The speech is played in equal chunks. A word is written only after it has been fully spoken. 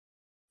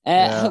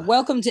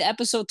Welcome to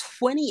episode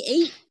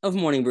 28 of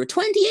Morning Brew.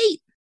 28.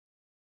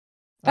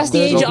 That's Oh, the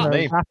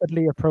age.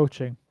 Rapidly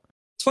approaching.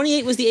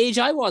 28 was the age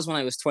I was when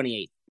I was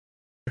 28.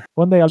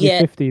 One day I'll be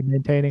 50,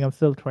 maintaining I'm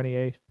still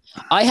 28.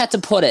 I had to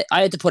put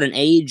an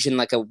age in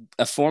like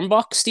a form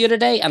box the other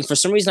day, and for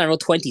some reason I wrote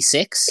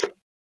 26,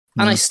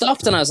 and I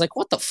stopped and I was like,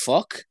 "What the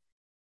fuck?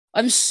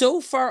 I'm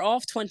so far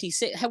off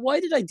 26. Why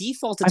did I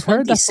default to 26?" I've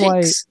heard that's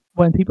why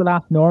when people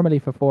ask normally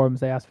for forms,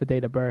 they ask for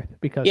date of birth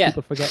because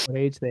people forget what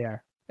age they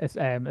are. It's,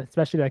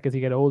 especially like as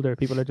you get older,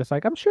 people are just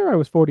like, "I'm sure I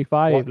was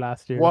 45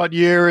 last year." What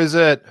year is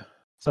it?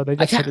 So they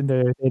just put in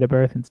their date of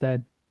birth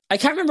instead. I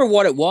can't remember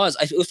what it was.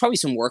 It was probably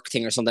some work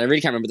thing or something. I really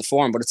can't remember the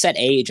form, but it said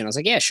age, and I was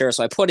like, "Yeah, sure."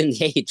 So I put in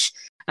the age,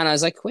 and I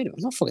was like, "Wait a minute,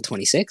 I'm not fucking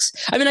 26."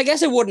 I mean, I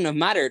guess it wouldn't have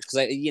mattered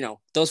because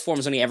those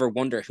forms only ever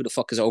wonder who the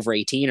fuck is over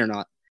 18 or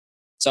not.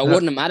 So it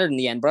wouldn't have mattered in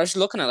the end. But I was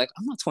looking at it like,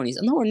 I'm not 20.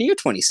 I'm nowhere near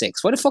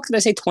 26. Why the fuck did I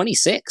say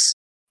 26?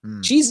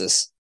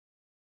 Jesus,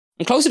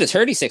 I'm closer to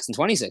 36 than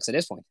 26 at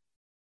this point.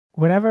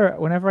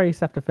 Whenever I used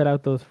to have to fill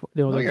out those,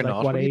 like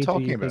not. what age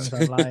are you things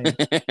online.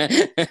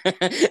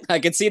 I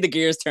could see the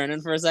gears turning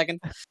for a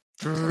second.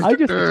 I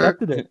just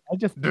accepted it. I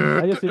just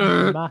didn't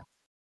do math.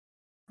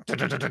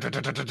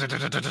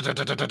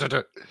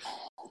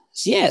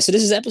 So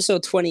this is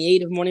episode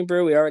 28 of Morning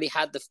Brew. We already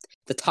had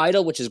the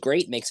title, which is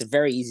great, makes it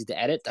very easy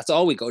to edit. That's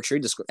all we go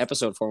through this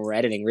episode for when we're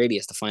editing, really,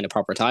 is to find a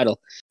proper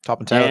title. Top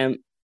and tail.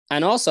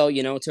 And also,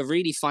 to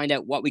really find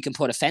out what we can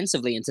put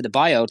offensively into the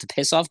bio to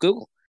piss off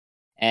Google.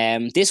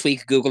 This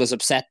week, Google is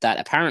upset that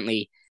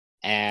apparently,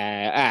 we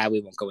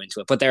won't go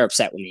into it, but they're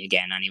upset with me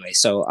again anyway.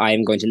 So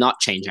I'm going to not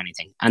change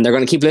anything, and they're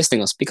going to keep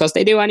listing us because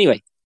they do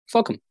anyway.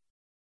 Fuck them.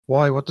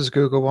 Why? What does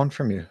Google want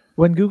from you?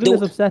 When Google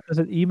is upset, does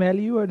it email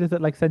you or does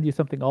it like send you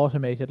something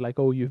automated, like,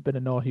 "Oh, you've been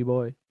a naughty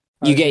boy"?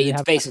 You get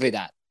it's basically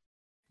that.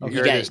 You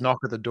hear this knock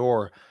at the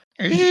door.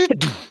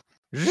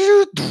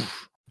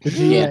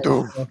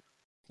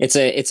 It's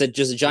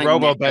just a giant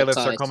robo bailiffs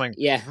are coming.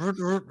 Yeah.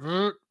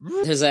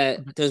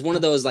 There's one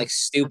of those like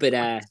stupid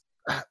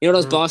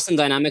those Boston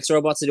Dynamics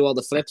robots that do all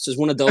the flips. There's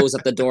one of those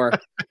at the door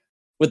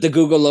with the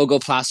Google logo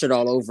plastered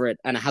all over it,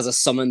 and it has a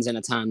summons in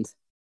its hand.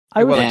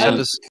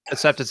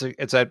 Except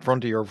it's out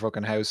front of your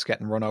fucking house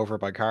getting run over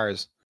by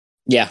cars.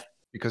 Yeah.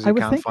 Because you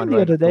can't find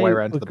the way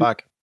around to the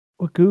back.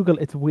 With Google,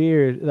 it's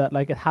weird that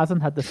like it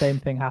hasn't had the same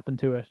thing happen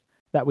to it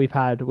that we've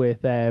had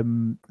with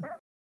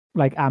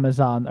like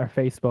Amazon or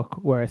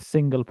Facebook, where a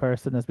single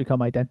person has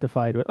become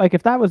identified with. Like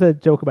if that was a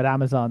joke about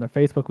Amazon or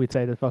Facebook, we'd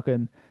say that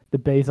fucking the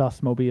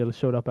Bezos mobile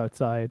showed up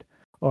outside,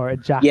 or a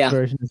Jack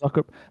version of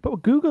Zucker. But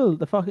with Google,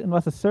 the fucking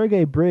was a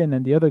Sergey Brin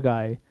and the other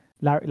guy,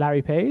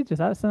 Larry Page. Is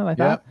that something like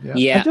that?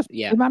 Yeah.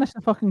 They managed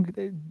to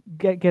fucking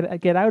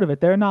get out of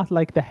it. They're not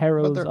like the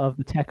heralds of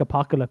the tech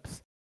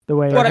apocalypse. The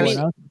way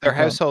they're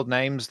household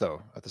names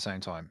though. At the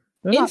same time.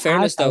 In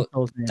fairness, though,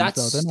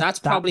 that's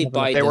probably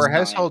by they were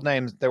household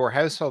names. They were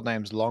household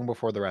names long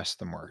before the rest of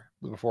them were.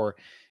 Before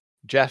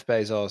Jeff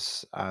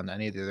Bezos and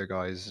any of the other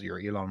guys,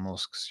 your Elon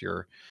Musk's,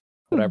 your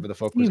whatever the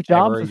fuck was. Steve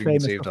Jobs was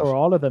famous before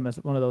all of them as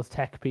one of those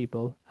tech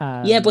people.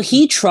 Yeah, but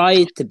he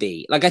tried to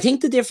be. Like, I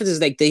think the difference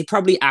is like they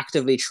probably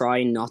actively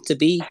try not to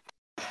be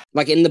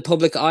like in the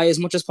public eye as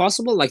much as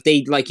possible. Like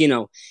they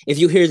if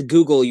you hear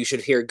Google, you should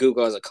hear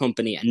Google as a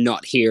company and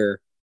not hear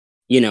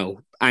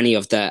any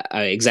of the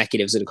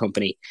executives of the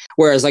company.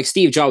 Whereas like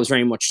Steve Jobs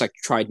very much like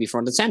tried to be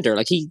front and center.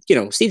 Like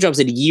Steve Jobs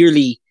did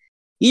yearly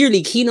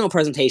keynote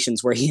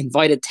presentations where he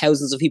invited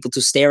thousands of people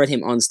to stare at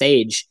him on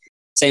stage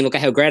saying, "Look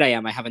at how great I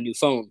am. I have a new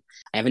phone.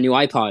 I have a new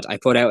iPod. I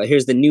put out,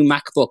 here's the new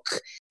MacBook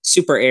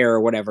Super Air,"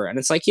 or whatever. And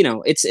it's like,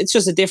 it's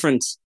just a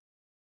different,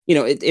 he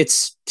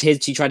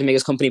tried to make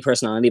his company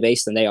personality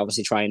based, and they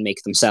obviously try and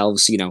make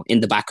themselves, in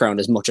the background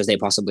as much as they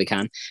possibly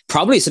can.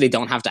 Probably so they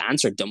don't have to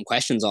answer dumb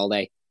questions all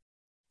day.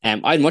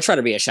 I'd much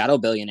rather be a shadow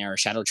billionaire or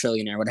shadow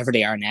trillionaire, whatever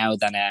they are now,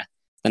 than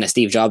a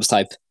Steve Jobs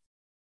type.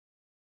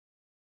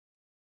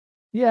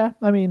 Yeah,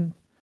 I mean,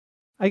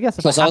 I guess.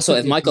 Plus, also,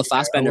 if Michael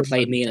Fassbender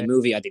played me in a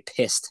movie, I'd be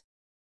pissed.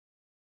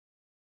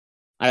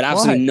 I would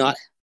absolutely not,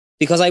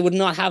 because I would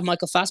not have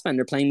Michael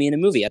Fassbender playing me in a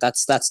movie.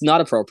 That's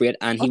not appropriate,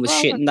 and he was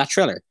shit in that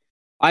Thriller.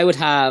 I would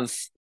have.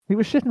 He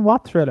was shit in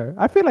what Thriller?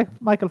 I feel like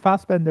Michael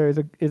Fassbender is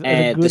a good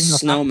the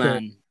Snowman.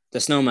 Actor. The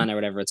Snowman or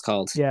whatever it's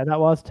called. Yeah, that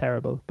was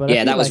terrible. But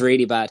yeah, that was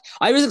really bad.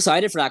 I was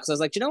excited for that because I was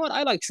like, do you know what?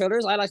 I like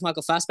thrillers. I like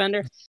Michael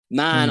Fassbender.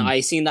 Man, I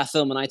seen that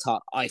film and I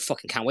thought, I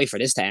fucking can't wait for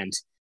this to end.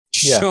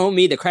 Show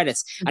me the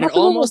credits. And it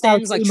almost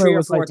ends like 3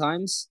 or 4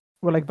 times.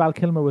 Well, like Val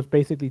Kilmer was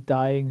basically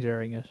dying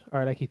during it,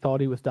 or like he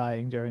thought he was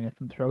dying during it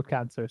from throat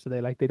cancer. So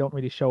they don't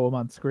really show him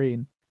on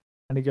screen,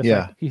 and he just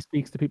he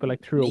speaks to people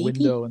like through a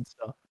window and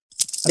stuff.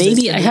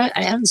 Maybe I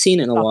haven't seen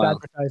it in a while.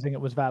 Advertising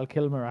it was Val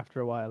Kilmer after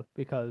a while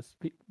because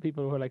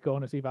people were like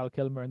going to see Val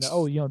Kilmer and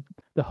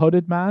the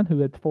hooded man who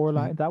had 4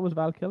 lines, that was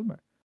Val Kilmer.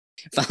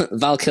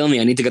 Val Kilmer,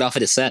 I need to get off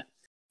of this set.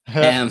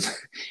 I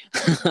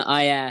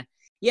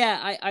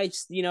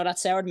just, that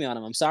soured me on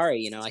him. I'm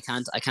sorry, I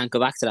can't go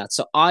back to that.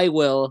 So I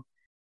will.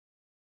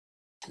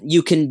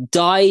 You can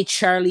dye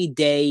Charlie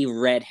Day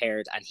red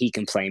haired and he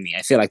can play me.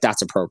 I feel like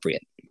that's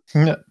appropriate.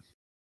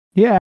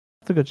 Yeah.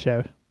 a good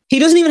shout. He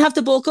doesn't even have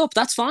to bulk up.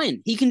 That's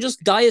fine. He can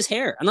just dye his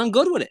hair, and I'm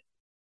good with it.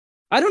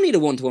 I don't need a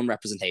 1-to-1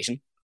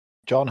 representation.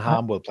 John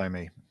Hamm will play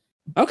me.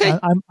 Okay.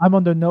 I'm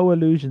under no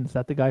illusions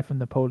that the guy from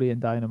Napoleon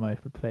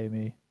Dynamite would play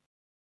me.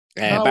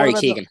 Barry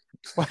Keoghan.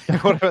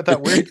 What about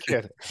that weird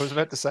kid? I was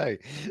about to say.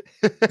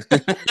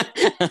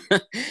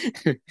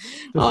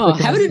 Oh,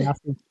 how did...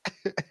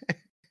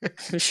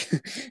 I'm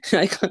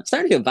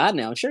starting to feel bad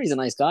now. I'm sure he's a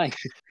nice guy.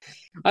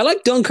 I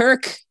like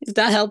Dunkirk, if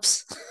that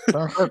helps.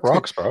 Dunkirk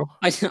rocks, bro.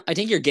 I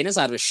think your Guinness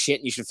ad was shit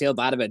and you should feel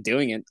bad about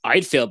doing it.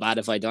 I'd feel bad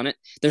if I'd done it.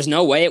 There's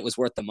no way it was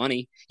worth the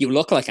money. You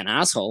look like an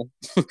asshole.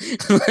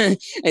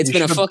 It's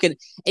been a fucking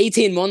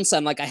 18 months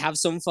and like I have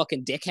some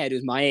fucking dickhead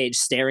who's my age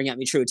staring at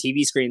me through a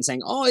TV screen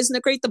saying, "Oh, isn't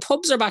it great the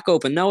pubs are back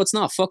open?" No, it's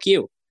not. Fuck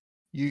you.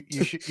 You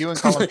and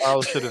Colin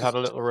Farrell should have had a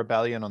little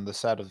rebellion on the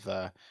set of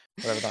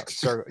whatever that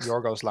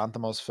Yorgos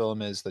Lanthimos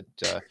film is that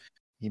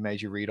he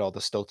made you read all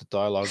the stilted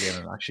dialogue in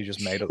and actually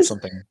just made up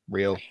something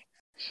real.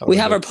 We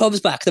have our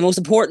pubs back. The most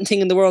important thing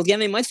in the world. Yeah, I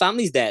mean, my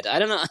family's dead. I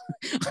don't know.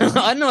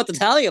 I don't know what to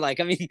tell you. Like,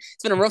 I mean,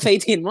 it's been a rough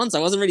 18 months. I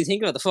wasn't really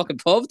thinking about the fucking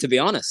pub, to be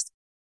honest.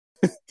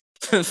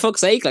 For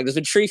fuck's sake, like, there's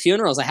been 3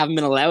 funerals I haven't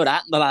been allowed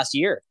at in the last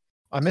year.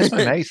 I miss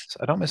my mates.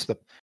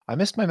 I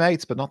missed my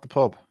mates, but not the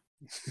pub.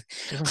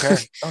 Don't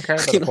care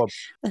about the pub.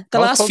 The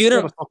last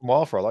funeral. Fucking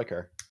wall for I like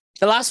her.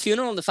 The last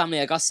funeral in the family,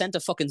 I got sent a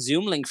fucking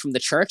Zoom link from the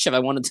church if I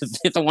wanted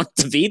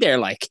to be there.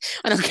 Like,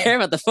 I don't care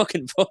about the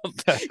fucking pub.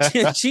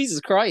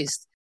 Jesus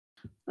Christ.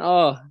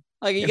 Oh,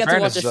 like you get to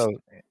watch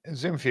a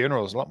Zoom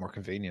funeral is a lot more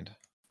convenient.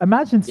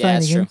 Imagine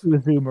signing into a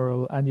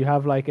Zoomerl and you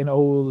have like an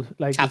old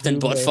like Captain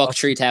Buttfuck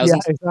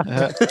 3000. Yeah,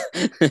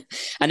 exactly.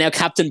 And now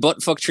Captain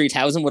Buttfuck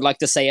 3000 would like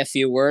to say a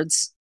few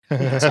words.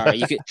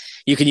 Sorry,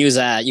 you can use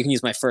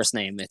my first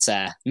name. It's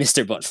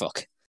Mr.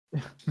 Buttfuck.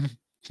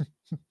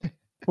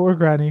 Poor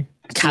Granny.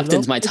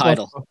 Captain's my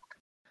title.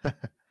 Of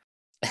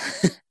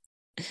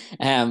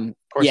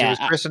course, yeah,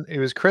 it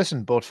was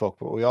christened Buttfuck,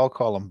 but we all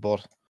call him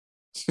Butt.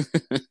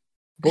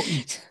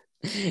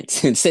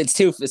 It's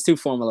too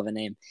formal of a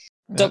name.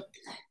 So,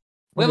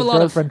 we have a lot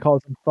of girlfriend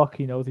calls him fuck.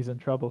 He knows he's in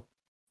trouble.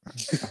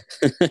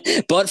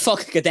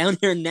 Buttfuck, get down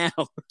here now.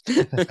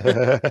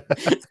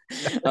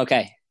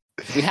 Okay,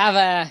 we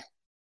have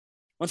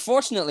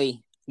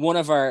unfortunately one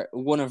of our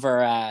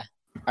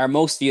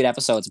most viewed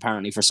episodes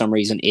apparently for some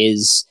reason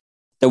is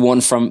the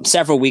one from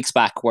several weeks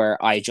back where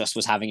I just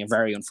was having a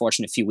very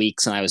unfortunate few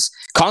weeks and I was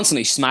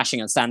constantly smashing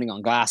and standing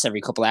on glass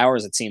every couple of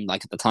hours, it seemed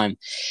like at the time.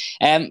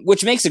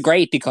 Which makes it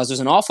great because there's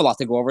an awful lot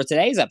to go over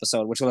today's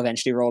episode, which will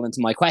eventually roll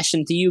into my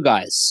question to you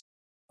guys.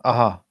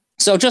 Uh-huh.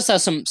 So just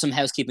as some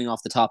housekeeping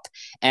off the top,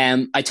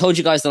 I told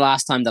you guys the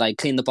last time that I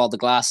cleaned up all the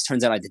glass.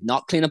 Turns out I did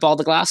not clean up all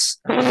the glass.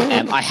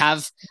 I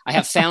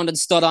have found and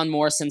stood on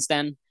more since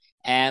then.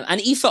 And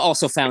Aoife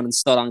also found and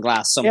stood on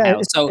glass somehow. Yeah,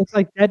 it's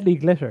like deadly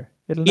glitter.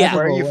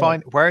 Where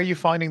are you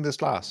finding this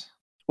glass?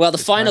 Well, the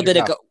final bit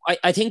of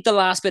I think the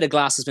last bit of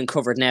glass has been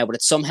covered now, but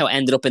it somehow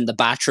ended up in the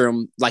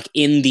bathroom, like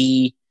in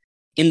the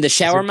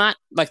shower mat,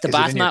 like the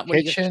bath mat.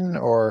 Kitchen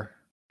or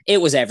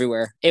it was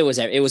everywhere. It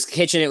was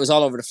kitchen. It was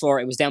all over the floor.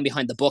 It was down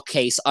behind the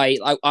bookcase.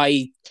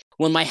 I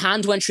when my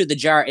hand went through the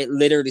jar, it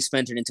literally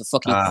splintered into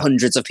fucking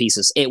hundreds of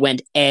pieces. It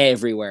went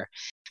everywhere.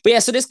 But yeah,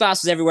 so this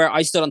glass was everywhere.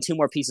 I stood on 2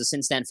 more pieces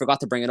since then,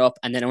 forgot to bring it up,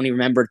 and then only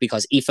remembered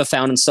because Aoife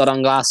found and stood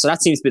on glass. So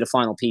that seems to be the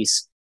final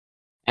piece.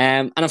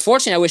 And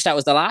unfortunately, I wish that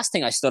was the last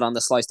thing I stood on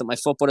that sliced up my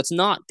foot, but it's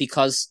not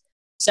because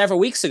several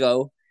weeks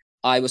ago,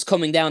 I was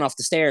coming down off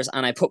the stairs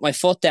and I put my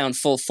foot down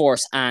full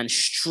force and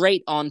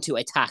straight onto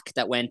a tack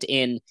that went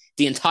in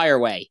the entire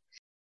way.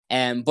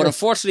 But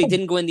unfortunately,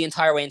 didn't go in the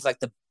entire way into like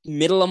the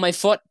middle of my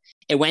foot.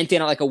 It went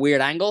in at like a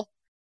weird angle.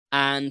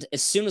 And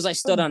as soon as I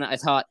stood on it, I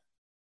thought,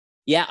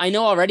 yeah, I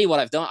know already what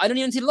I've done. I don't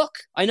even need to look.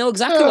 I know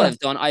exactly what I've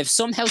done. I've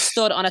somehow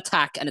stood on a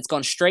tack and it's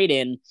gone straight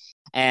in.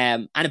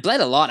 And it bled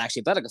a lot,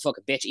 actually. It bled like a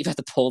fucking bitch. You had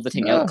to pull the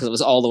thing out because it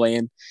was all the way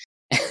in.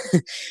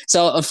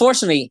 So,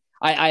 unfortunately,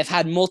 I've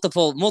had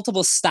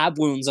multiple stab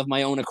wounds of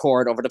my own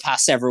accord over the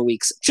past several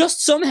weeks.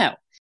 Just somehow.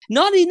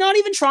 Not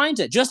even trying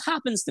to. Just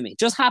happens to me.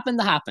 Just happened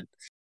to happen.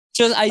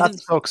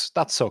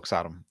 That sucks,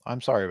 Adam.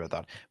 I'm sorry about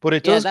that. But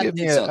it does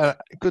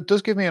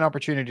give me an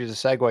opportunity to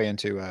segue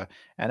into an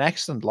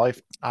excellent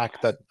life hack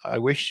that I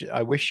wish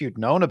you'd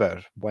known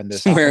about when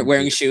this happened.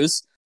 Wearing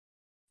shoes?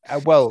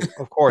 Well,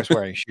 of course,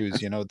 wearing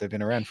shoes. You know, they've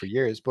been around for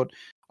years. But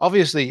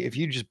obviously, if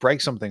you just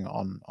break something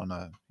on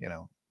a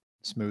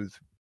smooth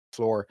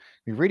floor,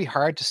 it'd be really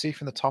hard to see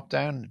from the top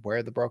down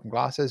where the broken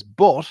glass is.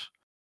 But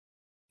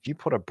if you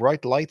put a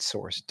bright light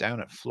source down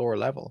at floor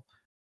level,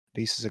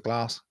 pieces of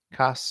glass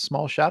cast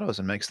small shadows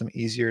and makes them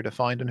easier to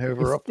find and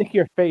hoover up. Stick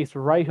your face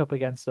right up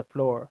against the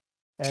floor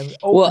and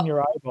open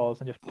your eyeballs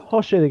and just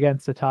push it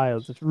against the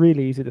tiles. It's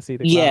really easy to see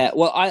the glass. Yeah,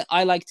 well,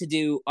 I like to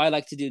do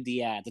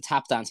the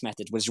tap dance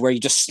method, which is where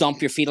you just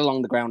stomp your feet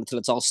along the ground until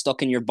it's all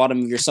stuck in your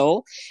bottom of your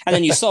sole, and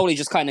then you slowly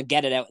just kind of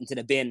get it out into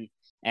the bin,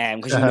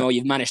 because you know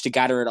you've managed to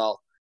gather it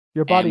all.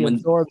 Your body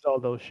absorbs all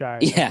those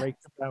shards and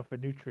breaks them down for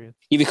nutrients.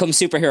 You become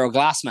superhero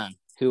Glassman,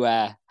 who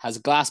has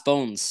glass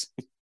bones.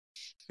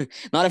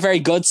 Not a very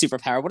good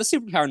superpower, but a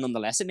superpower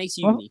nonetheless. It makes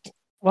you unique.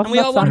 Wasn't we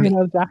that all wanted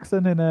Samuel L.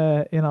 Jackson in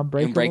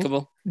Unbreakable?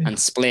 Unbreakable Yeah. and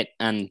Split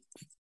and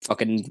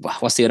fucking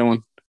what's the other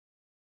one?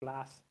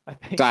 Glass, I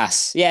think.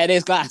 Glass. Yeah, it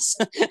is Glass.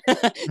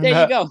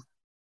 There you go.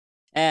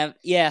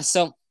 Yeah.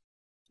 So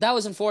that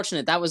was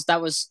unfortunate. That was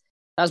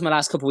my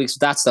last couple of weeks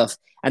with that stuff,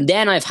 and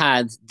then I've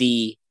had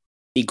the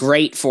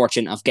great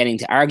fortune of getting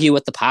to argue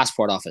with the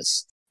passport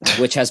office,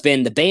 which has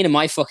been the bane of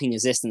my fucking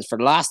existence for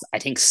the last, I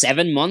think,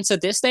 7 months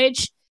at this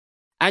stage.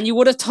 And you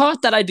would have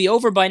thought that I'd be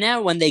over by now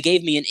when they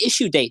gave me an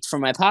issue date for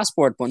my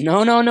passport. But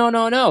no.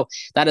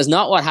 That is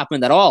not what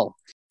happened at all.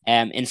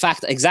 In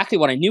fact, exactly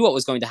what I knew what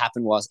was going to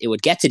happen was it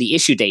would get to the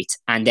issue date.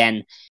 And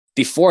then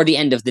before the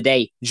end of the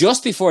day,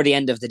 just before the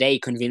end of the day,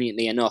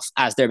 conveniently enough,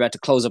 as they're about to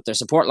close up their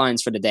support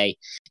lines for the day,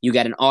 you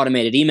get an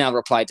automated email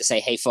reply to say,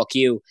 hey, fuck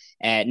you,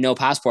 no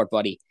passport,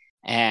 buddy.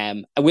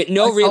 With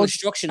no real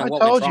instruction on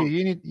what went wrong.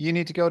 You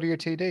need to go to your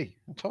TD.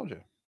 I told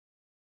you.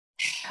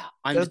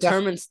 I'm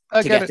determined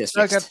to get this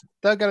fixed.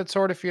 They'll get it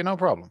sorted for you, no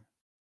problem.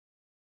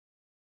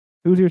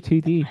 Who's your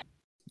TD?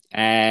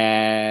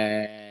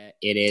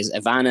 It is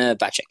Ivana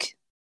Bacik.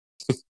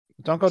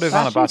 Don't go to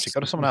Ivana Bacik. Go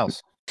to someone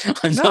else.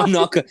 I'm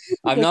not going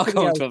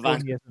to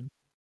Ivana.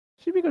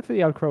 She'd be good for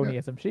the old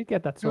cronyism. She'd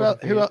get that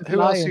sorted. Who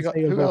else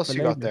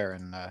you got there?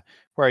 And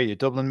where are you?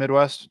 Dublin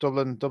Midwest?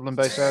 Dublin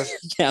based out?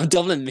 Yeah, I'm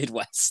Dublin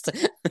Midwest.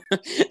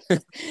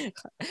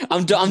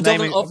 I'm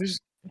Dublin up.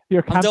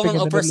 I'm Dublin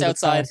Upper South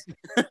Side.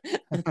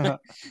 Who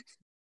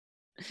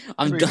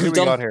we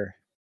got here?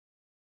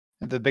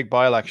 The big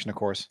by-election, of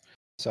course.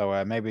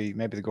 So maybe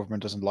the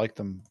government doesn't like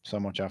them so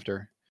much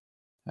after.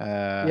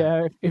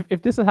 Yeah,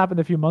 if this had happened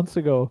a few months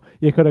ago,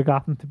 you could have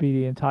gotten to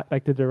be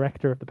the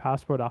director of the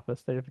passport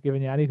office. They'd have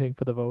given you anything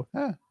for the vote.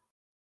 Yeah.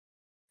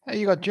 Hey,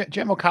 you got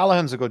Jim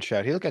O'Callaghan's a good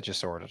shout. He'll get you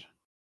sorted.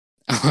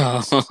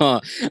 I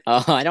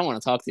don't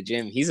want to talk to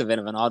Jim. He's a bit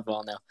of an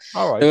oddball now.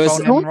 All right.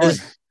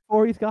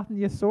 Or he's gotten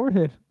you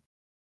sorted.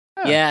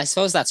 Yeah, I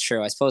suppose that's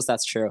true.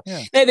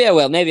 Yeah. Maybe I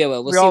will.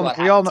 We'll see what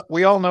happens.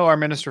 We all know our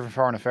Minister for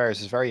Foreign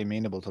Affairs is very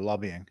amenable to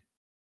lobbying.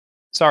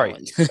 Sorry.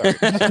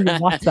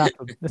 WhatsApp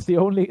him. It's the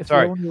only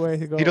way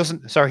to go.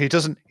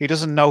 He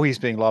doesn't know he's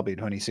being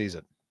lobbied when he sees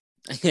it.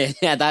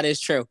 Yeah, that is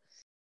true.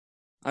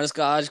 I'll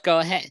just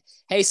go.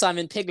 Hey,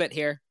 Simon Piglet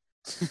here.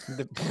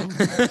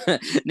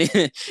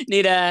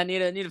 need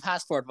a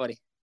passport, buddy.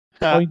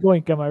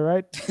 Oink, am I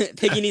right?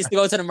 Piggy needs to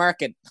go to the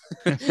market.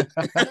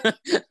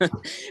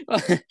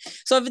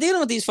 So I've been dealing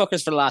with these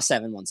fuckers for the last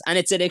 7 months, and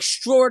it's an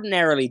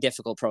extraordinarily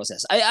difficult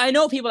process. I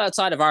know people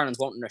outside of Ireland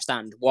won't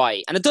understand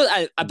why, and it does.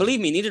 I believe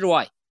me, neither do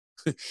I.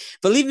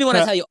 Believe me when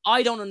I tell you,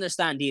 I don't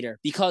understand either,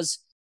 because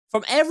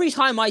from every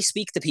time I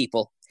speak to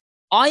people,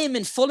 I am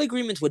in full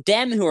agreement with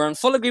them, who are in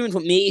full agreement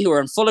with me, who are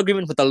in full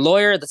agreement with the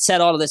lawyer that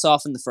set all of this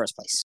off in the first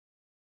place.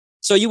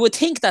 So you would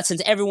think that since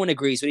everyone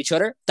agrees with each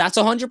other, that's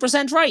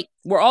 100% right.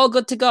 We're all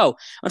good to go.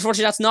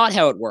 Unfortunately, that's not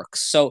how it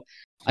works. So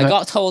I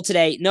got told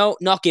today, no,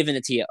 not giving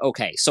it to you.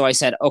 Okay. So I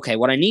said, okay,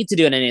 what I need to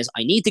do then is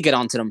I need to get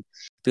onto them,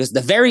 because at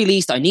the very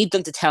least, I need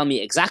them to tell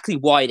me exactly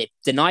why they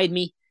denied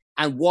me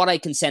and what I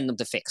can send them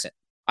to fix it.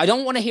 I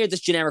don't want to hear this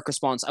generic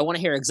response. I want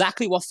to hear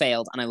exactly what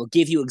failed, and I will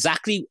give you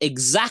exactly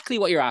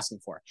what you're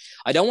asking for.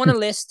 I don't want a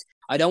list.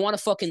 I don't want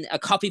a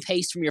copy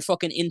paste from your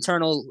fucking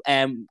internal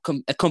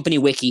company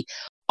wiki.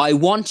 I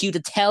want you to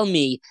tell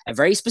me a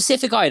very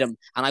specific item,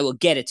 and I will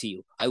get it to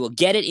you. I will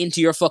get it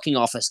into your fucking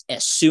office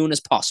as soon as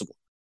possible.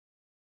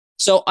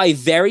 So I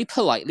very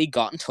politely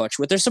got in touch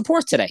with their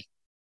support today.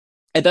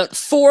 About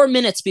 4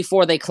 minutes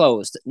before they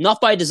closed. Not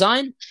by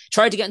design.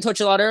 Tried to get in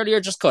touch a lot earlier,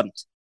 just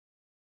couldn't.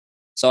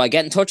 So I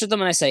get in touch with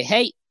them and I say,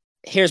 hey,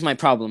 here's my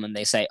problem. And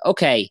they say,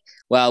 okay,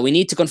 well, we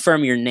need to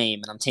confirm your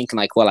name. And I'm thinking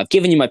like, well, I've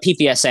given you my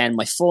PPSN,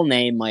 my full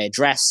name, my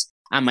address,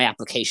 and my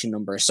application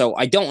number. So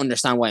I don't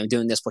understand why I'm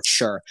doing this, but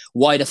sure.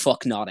 Why the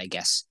fuck not, I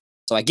guess.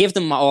 So I give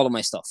them all of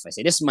my stuff. I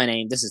say, this is my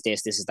name, this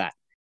is that.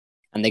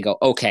 And they go,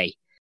 okay,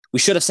 we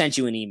should have sent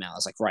you an email. I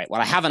was like, right,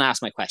 well, I haven't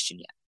asked my question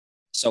yet.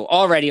 So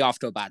already off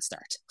to a bad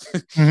start.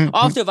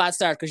 Off to a bad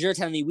start, because you're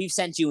telling me we've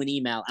sent you an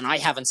email and I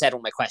haven't said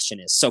what my question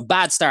is. So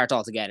bad start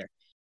altogether.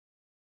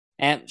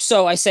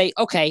 So I say,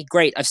 okay,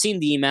 great. I've seen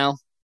the email.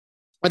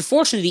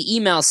 Unfortunately, the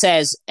email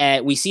says,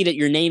 we see that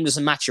your name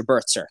doesn't match your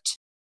birth cert.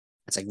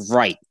 It's like,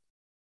 right.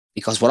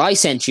 Because what I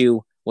sent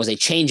you was a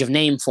change of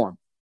name form.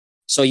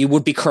 So you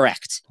would be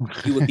correct.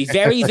 You would be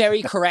very,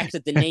 very correct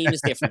that the name is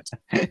different.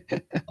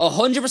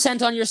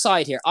 100% on your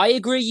side here. I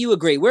agree, you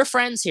agree. We're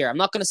friends here. I'm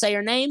not going to say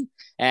her name.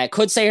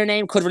 Could say her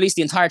name, could release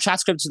the entire chat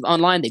script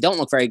online. They don't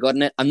look very good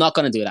in it. I'm not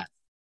going to do that.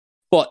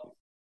 But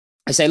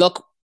I say,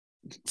 look,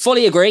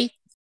 fully agree.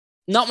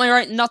 Not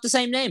the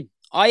same name.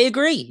 I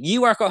agree.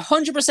 You are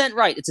 100%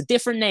 right. It's a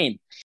different name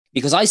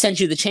because I sent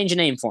you the change of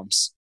name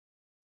forms.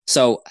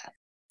 So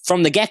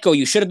from the get-go,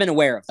 you should have been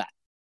aware of that.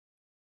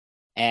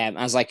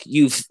 I was like,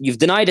 you've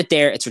denied it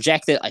there. It's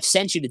rejected. I've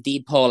sent you the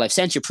deed poll. I've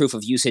sent you proof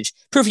of usage.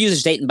 Proof of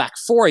usage dating back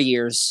 4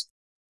 years.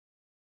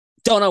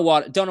 Don't know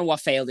what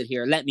failed it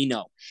here. Let me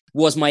know.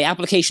 Was my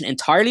application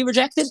entirely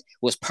rejected?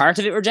 Was part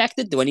of it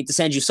rejected? Do I need to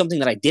send you something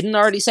that I didn't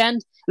already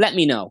send? Let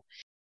me know.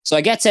 So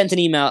I get sent an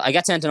email. I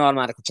get sent an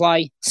automatic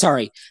reply.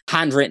 Sorry,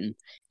 handwritten.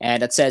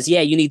 that says,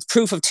 yeah, you need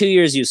proof of 2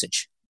 years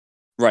usage.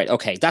 Right,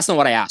 okay. That's not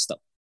what I asked,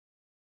 though.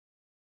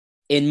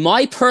 In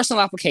my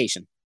personal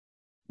application,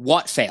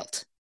 what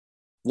failed?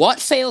 What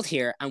failed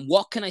here, and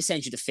what can I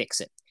send you to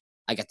fix it?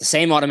 I get the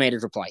same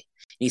automated reply.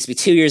 It needs to be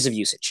 2 years of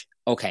usage.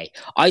 Okay,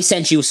 I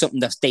sent you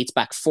something that dates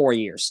back 4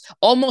 years,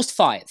 almost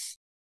 5.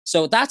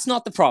 So that's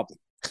not the problem.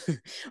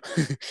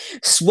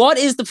 So what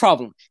is the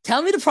problem?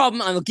 Tell me the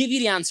problem, and I will give you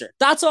the answer.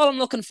 That's all I'm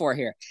looking for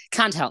here.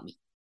 Can't help me.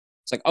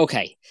 It's like,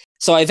 okay.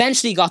 So I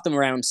eventually got them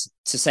around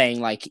to saying,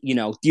 like, you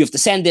know, you have to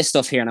send this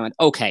stuff here. And I went,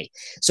 okay.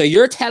 So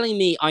you're telling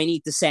me I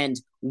need to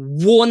send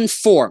one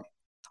form.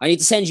 I need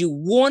to send you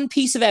one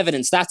piece of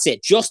evidence. That's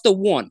it. Just the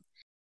one.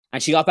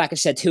 And she got back and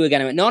said 2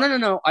 again. I went,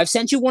 no. I've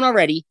sent you one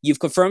already. You've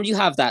confirmed you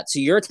have that. So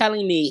you're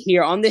telling me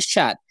here on this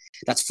chat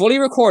that's fully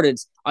recorded,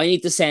 I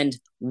need to send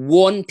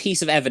one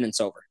piece of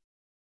evidence over.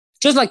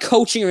 Just like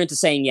coaching her into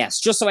saying yes,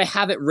 just so I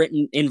have it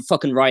written in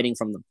fucking writing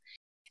from them.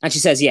 And she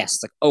says yes.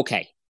 It's like,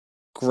 okay,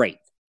 great.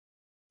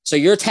 So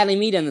you're telling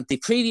me then that the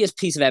previous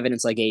piece of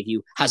evidence I gave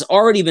you has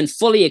already been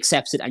fully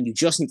accepted and you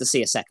just need to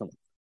see a second one.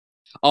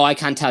 Oh, I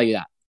can't tell you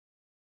that.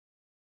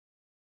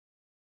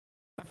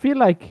 I feel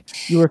like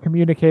you were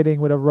communicating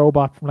with a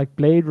robot from like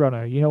Blade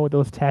Runner, you know, with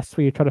those tests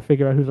where you try to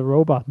figure out who's a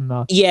robot and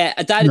not. Yeah,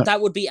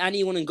 that would be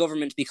anyone in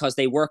government because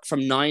they work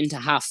from 9 to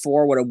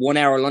 4:30 with a 1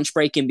 hour lunch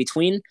break in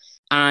between.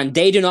 And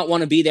they do not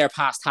want to be there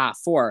past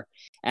 4:30.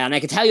 And I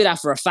can tell you that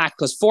for a fact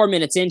because 4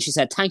 minutes in, she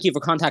said, thank you for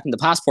contacting the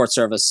passport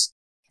service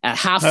at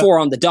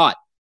 4:30 on the dot,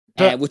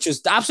 which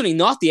was absolutely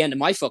not the end of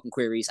my fucking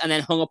queries, and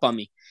then hung up on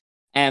me.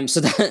 So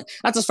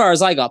that's as far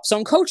as I got. So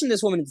I'm coaching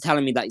this woman into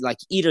telling me that, like,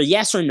 either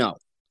yes or no.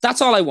 That's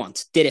all I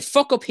want. Did it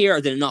fuck up here or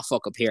did it not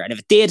fuck up here? And if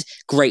it did,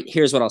 great,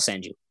 here's what I'll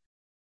send you.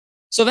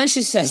 So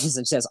eventually she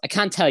says, I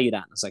can't tell you that.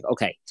 And I was like,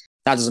 okay,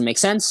 that doesn't make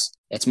sense.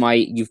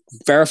 You've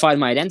verified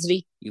my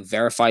identity. You've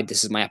verified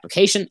this is my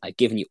application. I've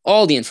given you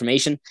all the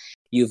information.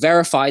 You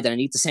verified that I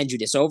need to send you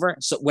this over.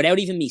 So without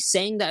even me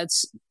saying that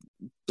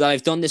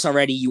I've done this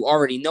already, you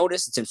already know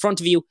this, it's in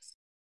front of you.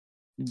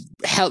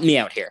 Help me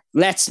out here.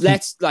 Let's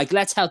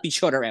help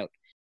each other out.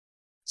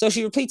 So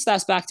she repeats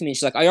that back to me. And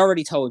she's like, I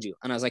already told you.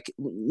 And I was like,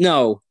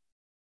 no,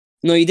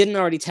 you didn't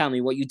already tell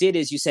me. What you did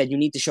is you said you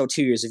need to show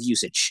 2 years of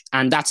usage.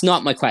 And that's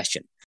not my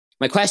question.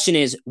 My question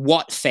is,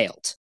 what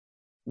failed?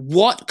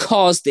 What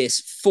caused this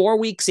 4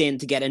 weeks in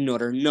to get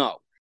another no?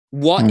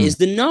 What is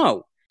the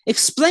no?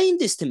 Explain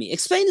this to me.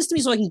 Explain this to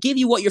me so I can give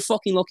you what you're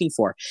fucking looking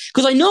for.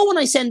 Because I know when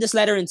I send this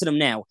letter into them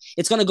now,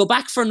 it's going to go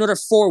back for another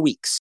 4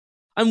 weeks.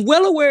 I'm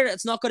well aware that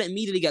it's not going to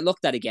immediately get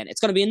looked at again.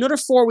 It's going to be another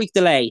 4 week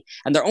delay,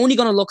 and they're only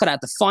going to look at it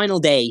the final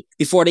day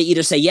before they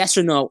either say yes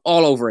or no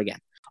all over again.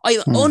 I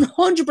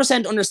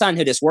 100% understand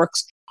how this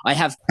works. I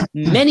have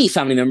many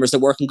family members that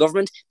work in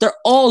government. They're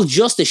all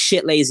just as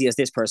shit lazy as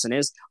this person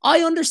is.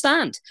 I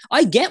understand.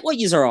 I get what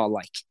yous are all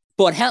like,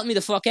 but help me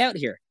the fuck out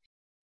here.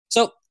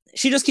 So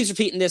she just keeps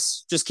repeating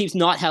this, just keeps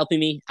not helping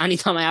me.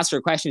 Anytime I ask her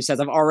a question, she says,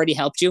 I've already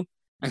helped you.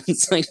 And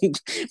it's like,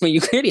 well, you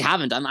clearly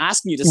haven't. I'm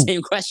asking you the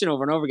same question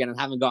over and over again and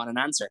haven't gotten an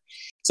answer.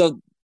 So,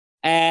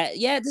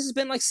 this has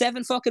been like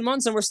 7 fucking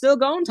months and we're still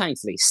going,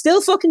 thankfully.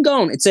 Still fucking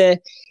going. It's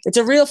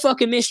a real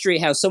fucking mystery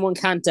how someone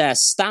can't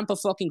stamp a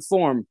fucking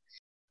form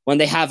when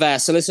they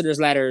have solicitor's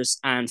letters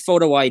and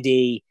photo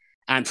ID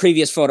and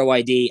previous photo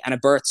ID and a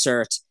birth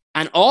cert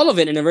and all of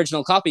it in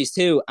original copies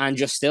too, and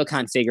just still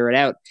can't figure it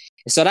out.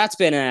 So that's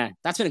been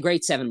a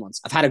great 7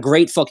 months. I've had a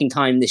great fucking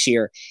time this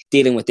year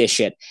dealing with this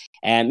shit.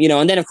 And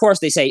then of course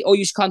they say, oh,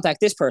 you should contact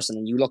this person.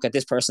 And you look at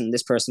this person and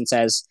this person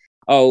says,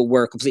 oh,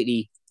 we're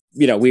completely,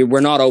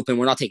 we're not open.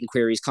 We're not taking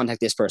queries.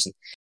 Contact this person.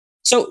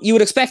 So you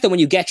would expect that when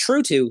you get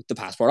through to the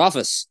passport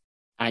office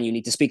and you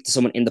need to speak to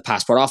someone in the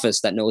passport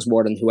office that knows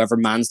more than whoever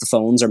mans the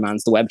phones or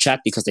mans the web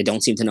chat, because they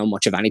don't seem to know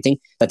much of anything,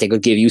 that they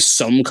could give you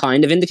some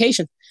kind of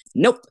indication.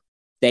 Nope.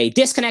 They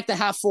disconnect at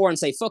 4:30 and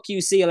say, fuck you,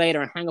 see you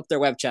later, and hang up their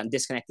web chat and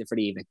disconnect it for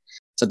the evening.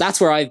 So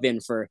that's where I've been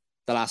for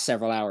the last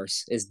several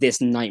hours, is this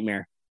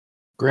nightmare.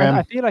 Graham.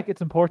 I feel like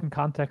it's important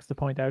context to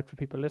point out for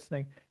people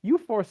listening. You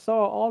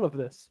foresaw all of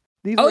this.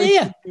 These are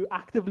things you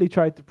actively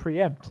tried to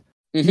preempt.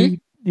 Mm-hmm.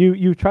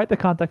 You tried to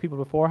contact people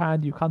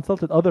beforehand. You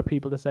consulted other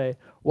people to say,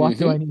 what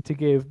do I need to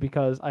give?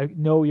 Because I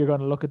know you're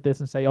going to look at this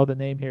and say, oh, the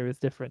name here is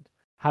different.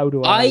 How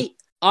do I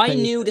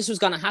knew this was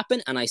going to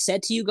happen, and I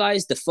said to you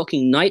guys the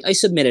fucking night I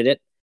submitted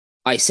it,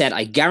 I said,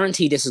 I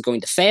guarantee this is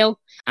going to fail,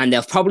 and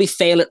they'll probably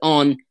fail it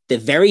on the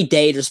very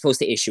day they're supposed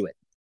to issue it.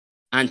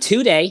 And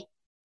today,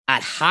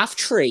 at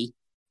 3:30,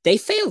 they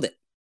failed it.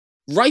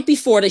 Right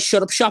before they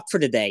shut up shop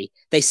for the day,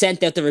 they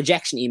sent out the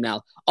rejection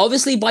email,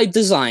 obviously by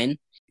design,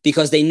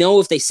 because they know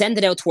if they send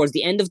it out towards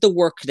the end of the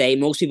work day,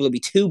 most people will be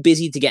too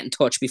busy to get in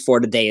touch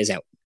before the day is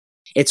out.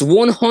 It's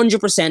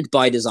 100%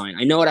 by design.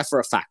 I know that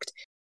for a fact.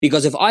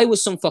 Because if I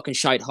was some fucking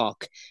shite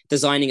hawk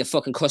designing a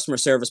fucking customer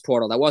service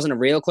portal that wasn't a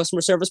real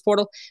customer service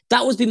portal,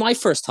 that would be my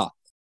first thought.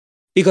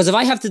 Because if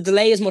I have to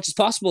delay as much as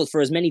possible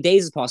for as many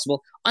days as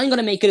possible, I'm going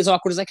to make it as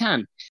awkward as I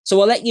can. So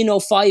I'll let you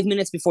know 5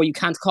 minutes before you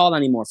can't call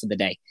anymore for the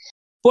day.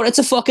 But it's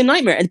a fucking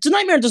nightmare. And the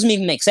nightmare doesn't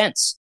even make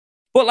sense.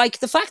 But like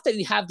the fact that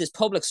we have this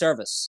public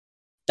service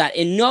that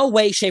in no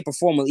way, shape, or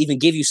form will even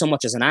give you so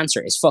much as an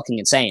answer is fucking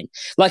insane.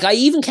 Like, I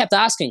even kept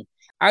asking,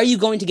 are you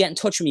going to get in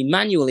touch with me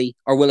manually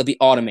or will it be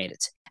automated?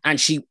 And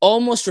she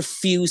almost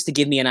refused to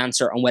give me an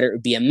answer on whether it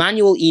would be a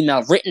manual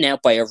email written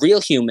out by a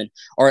real human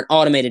or an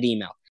automated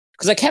email.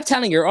 Because I kept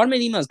telling her,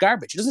 automated email is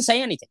garbage. It doesn't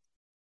say anything.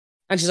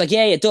 And she's like,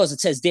 yeah, it does. It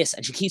says this.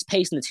 And she keeps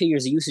pasting the 2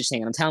 years of usage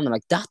thing. And I'm telling her,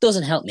 like, that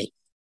doesn't help me.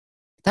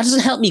 That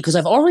doesn't help me because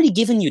I've already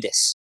given you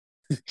this.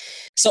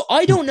 So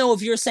I don't know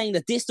if you're saying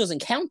that this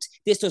doesn't count,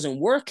 this doesn't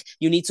work,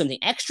 you need something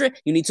extra,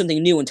 you need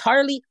something new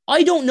entirely.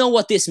 I don't know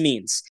what this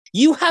means.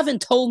 You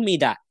haven't told me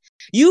that.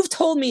 You've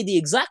told me the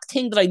exact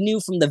thing that I knew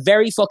from the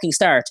very fucking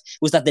start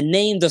was that the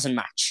name doesn't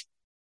match.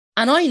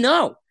 And I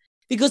know.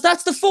 Because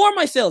that's the form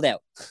I filled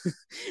out.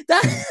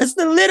 That's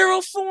the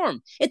literal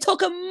form. It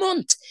took a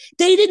month.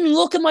 They didn't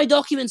look at my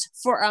documents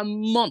for a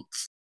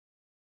month.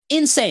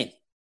 Insane.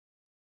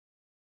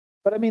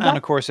 But I mean, and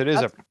of course, it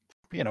is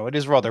it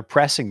is rather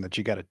pressing that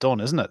you get it done,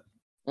 isn't it?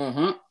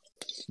 Mm-hmm.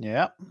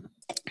 Yeah.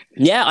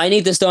 Yeah, I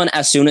need this done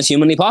as soon as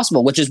humanly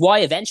possible, which is why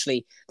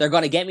eventually they're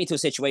going to get me to a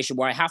situation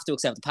where I have to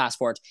accept the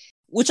passport,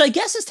 which I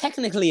guess is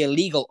technically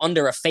illegal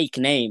under a fake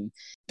name,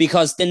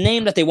 because the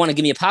name that they want to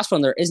give me a passport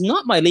under is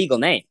not my legal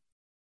name.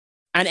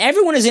 And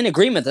everyone is in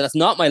agreement that that's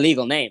not my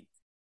legal name,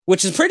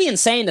 which is pretty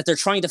insane that they're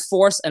trying to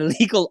force a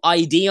legal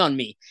ID on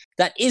me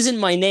that isn't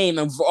my name,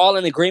 and we're all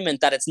in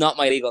agreement that it's not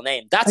my legal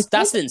name. That's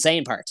the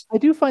insane part. I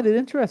do find it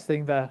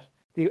interesting that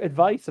the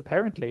advice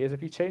apparently is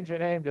if you change your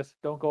name, just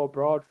don't go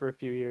abroad for a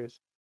few years.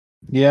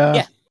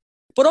 Yeah.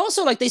 But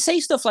also, like, they say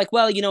stuff like,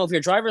 well, if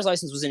your driver's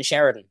license was in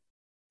Sheridan,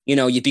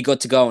 you'd be good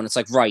to go. And it's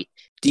like, right.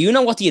 Do you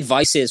know what the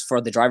advice is for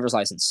the driver's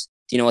license?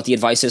 Do you know what the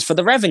advice is for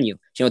the revenue? Do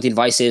you know what the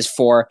advice is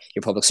for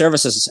your public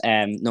services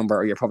number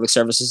or your public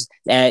services,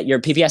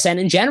 your PPSN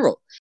in general?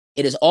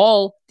 It is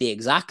all the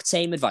exact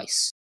same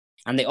advice.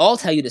 And they all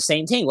tell you the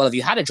same thing. Well, if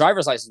you had a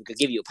driver's license, we could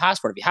give you a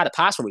passport. If you had a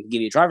passport, we could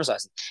give you a driver's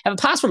license. Have a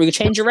passport, we could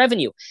change your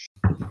revenue.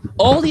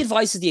 All the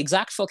advice is the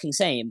exact fucking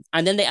same.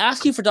 And then they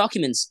ask you for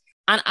documents.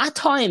 And at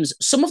times,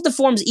 some of the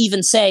forms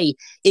even say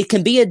it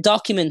can be a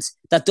document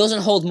that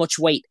doesn't hold much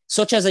weight,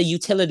 such as a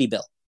utility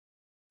bill.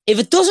 If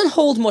it doesn't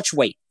hold much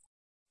weight,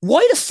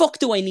 why the fuck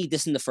do I need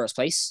this in the first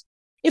place?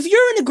 If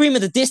you're in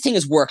agreement that this thing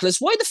is worthless,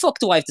 why the fuck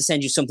do I have to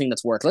send you something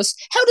that's worthless?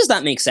 How does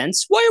that make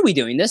sense? Why are we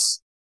doing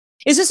this?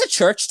 Is this a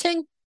church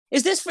thing?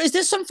 Is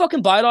this some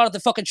fucking bylaw that the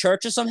fucking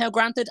church is somehow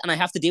granted and I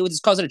have to deal with this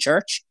because of the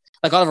church?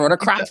 Like all of our other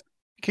crap?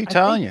 Keep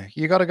telling you.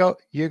 You gotta go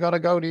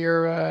to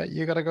your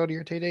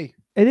TD.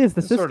 It is.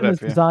 The system is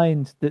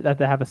designed that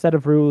they have a set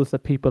of rules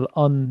that people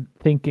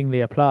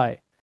unthinkingly apply.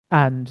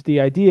 And the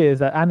idea is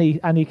that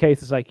any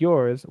cases like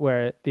yours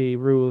where the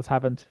rules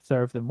haven't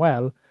served them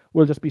well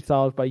will just be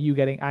solved by you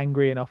getting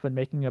angry enough and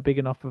making a big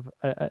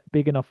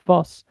enough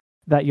fuss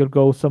that you'll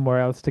go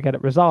somewhere else to get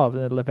it resolved,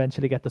 and it'll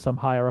eventually get to some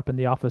higher up in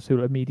the office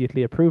who'll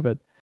immediately approve it.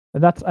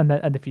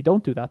 And if you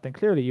don't do that, then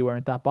clearly you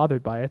weren't that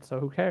bothered by it. So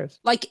who cares?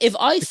 Like if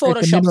I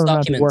Photoshop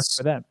documents,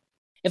 for them.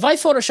 If I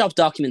Photoshop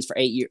documents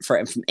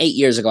from 8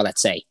 years ago,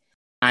 let's say,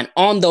 and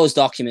on those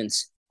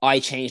documents I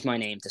changed my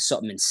name to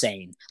something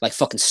insane, like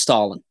fucking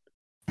Stalin.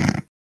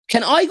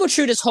 Can I go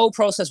through this whole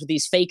process with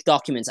these fake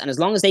documents, and as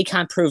long as they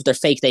can't prove they're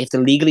fake, they have to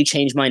legally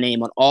change my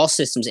name on all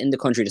systems in the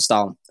country to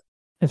Stalin?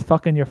 It's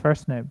fucking your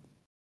first name.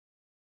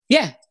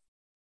 Yeah.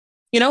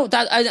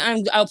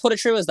 That I'll put it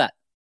through as that.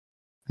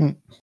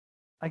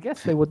 I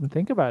guess they wouldn't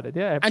think about it,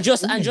 yeah. And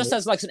just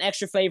as like some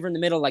extra flavor in the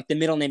middle, like the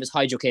middle name is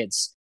Hide Your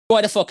Kids.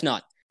 Why the fuck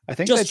not? I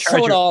think just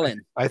throw it all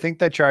in. I think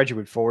they charge you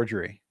with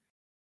forgery.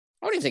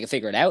 I don't even think I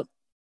figure it out.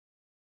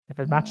 If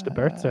it matched the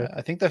birth cert.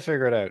 I think they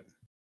figure it out.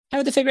 How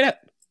would they figure it out?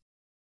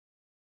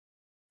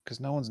 Because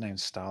no one's named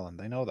Stalin.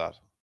 They know that.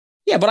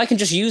 Yeah, but I can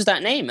just use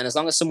that name, and as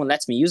long as someone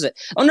lets me use it.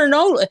 Under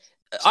no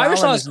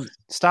Irish laws,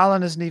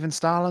 Stalin isn't even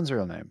Stalin's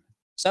real name.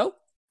 So?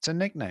 It's a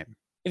nickname.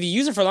 If you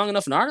use it for long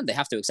enough in Ireland, they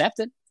have to accept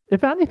it.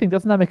 If anything,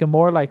 doesn't that make it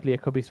more likely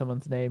it could be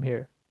someone's name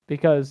here?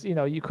 Because,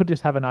 you could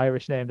just have an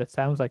Irish name that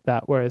sounds like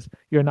that, whereas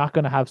you're not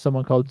going to have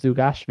someone called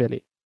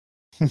Zugashvili.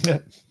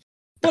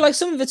 Well, like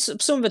some of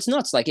it's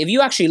nuts. Like if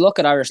you actually look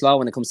at Irish law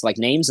when it comes to like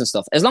names and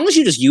stuff, as long as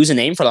you just use a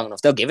name for long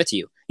enough, they'll give it to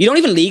you. You don't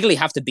even legally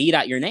have to be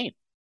that your name.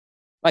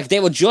 Like they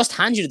will just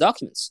hand you the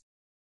documents.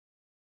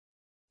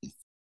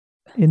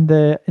 In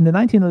the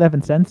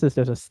 1911 census,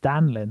 there's a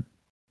Stanlin.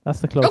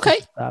 That's the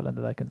closest Stalin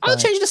that I can find. I'll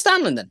change to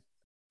Stanlin then.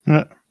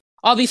 Yeah.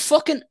 I'll be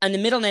fucking and the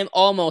middle name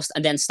almost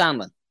and then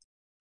Stanlin.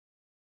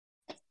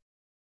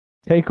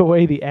 Take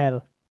away the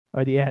L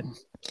or the N.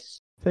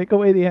 Take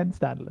away the N,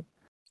 Stanlin.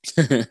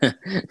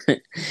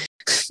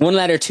 One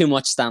letter too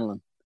much,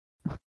 Stanlin.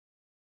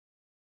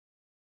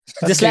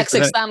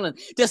 Dyslexic Stanlin.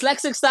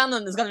 Dyslexic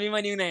Stanlin is going to be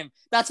my new name.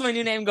 That's my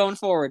new name going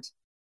forward.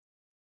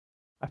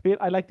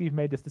 I like that you've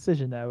made this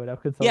decision now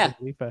without consulting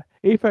Aoife.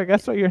 Aoife,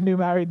 guess what your new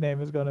married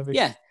name is going to be?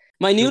 Yeah,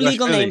 my new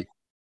legal name.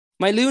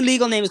 My new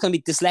legal name is going to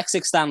be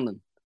Dyslexic Stanlin.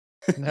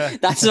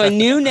 That's my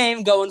new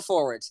name going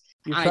forward.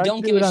 And I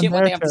don't give a shit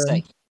what they have to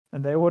say.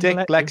 And they wouldn't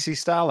Dick Lexi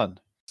Stalin.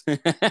 There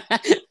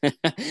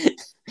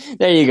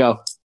you go.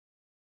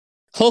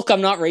 Hulk,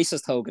 I'm not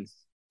racist, Hogan.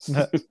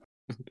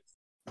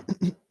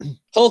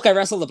 Hulk, I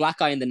wrestled a black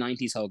guy in the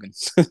 90s, Hogan.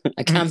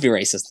 I can't be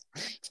racist.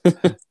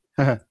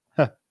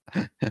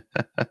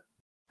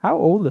 How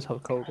old is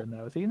Hulk Hogan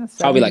now? Is he in his 70s?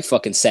 Probably like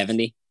fucking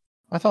 70,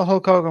 I thought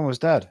Hulk Hogan was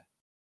dead.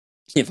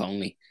 if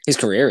only. His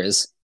career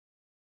is.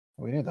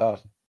 We knew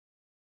that.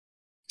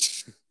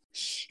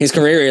 His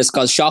career is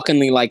because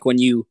shockingly, like when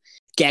you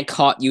get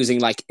caught using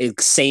like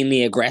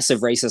insanely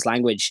aggressive racist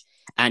language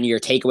and your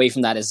takeaway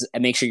from that is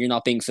make sure you're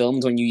not being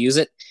filmed when you use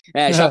it,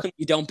 shockingly,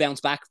 you don't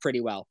bounce back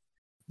pretty well.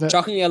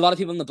 Shockingly, a lot of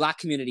people in the black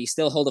community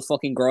still hold a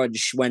fucking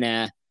grudge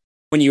when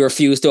you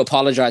refuse to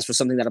apologize for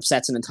something that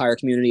upsets an entire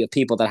community of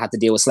people that had to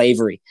deal with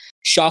slavery.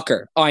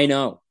 Shocker, I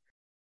know.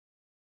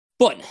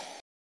 But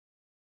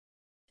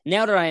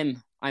now that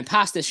I'm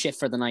past this shit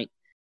for the night,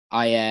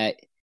 I'm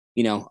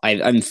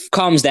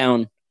calms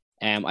down.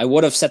 I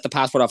would have set the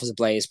passport off as a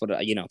blaze, but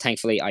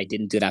thankfully I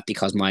didn't do that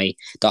because my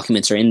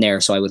documents are in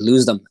there, so I would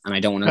lose them, and I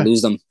don't want to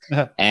lose them.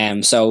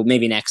 So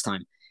maybe next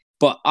time.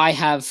 But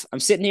I'm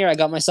sitting here. I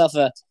got myself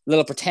a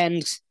little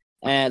pretend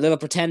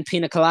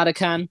pina colada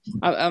can.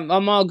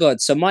 I'm all good.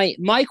 So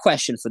my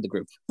question for the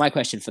group, my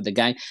question for the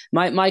gang,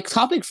 my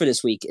topic for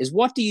this week is: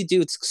 what do you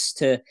do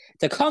to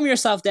calm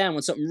yourself down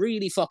when something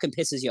really fucking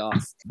pisses you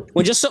off?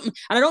 When just something,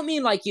 and I don't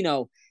mean like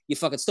you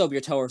fucking stub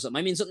your toe or something.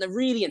 I mean something that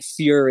really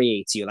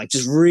infuriates you, like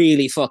just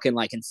really fucking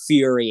like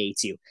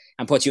infuriates you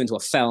and puts you into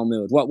a foul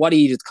mood. What do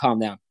you do to calm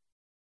down?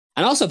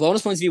 And also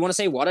bonus points if you want to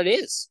say what it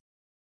is.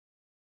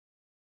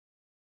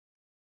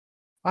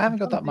 I haven't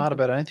got that mad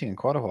about anything in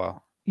quite a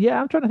while.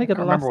 Yeah, I'm trying to think of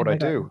the last remember what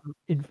thing I I do. got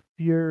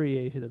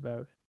infuriated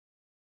about.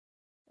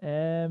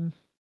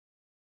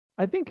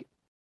 I think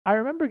I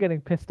remember getting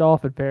pissed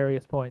off at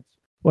various points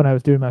when I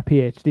was doing my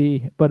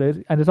PhD, but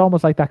it's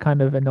almost like that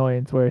kind of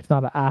annoyance where it's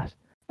not at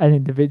an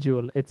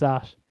individual, it's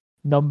at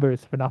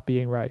numbers for not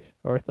being right,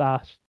 or it's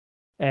at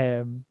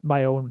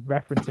my own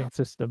referencing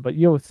system. But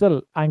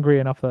still angry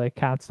enough that I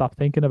can't stop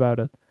thinking about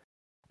it.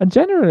 And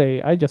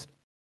generally,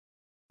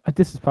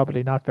 this is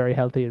probably not very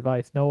healthy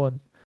advice. No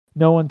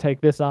one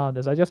take this on.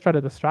 Is I just try to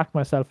distract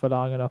myself for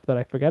long enough that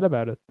I forget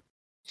about it.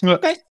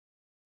 Okay.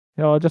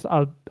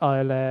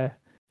 I'll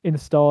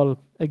install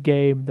a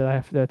game that I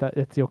have that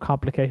it's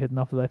complicated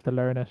enough that I have to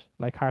learn it,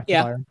 like Hearts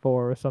of Iron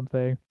 4 or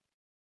something.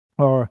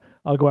 Or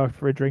I'll go out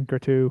for a drink or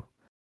two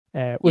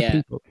with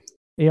people.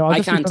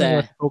 I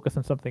can't focus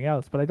on something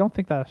else. But I don't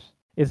think that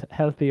is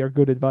healthy or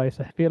good advice.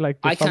 I feel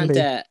like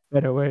there's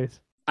better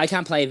ways. I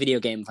can't play a video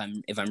game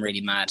if I'm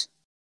really mad.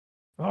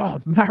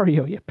 Oh,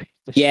 Mario, you piece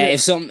of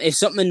shit. If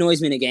something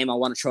annoys me in a game, I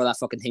want to throw that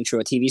fucking thing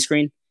through a TV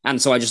screen,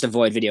 and so I just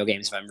avoid video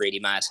games if I'm really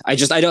mad. I'll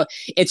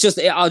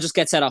just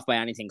get set off by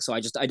anything. So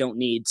I don't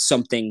need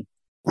something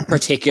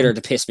particular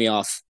to piss me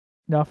off.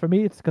 No, for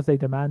me, it's because they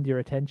demand your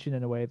attention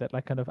in a way that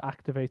like kind of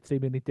activates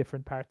seemingly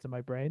different parts of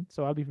my brain.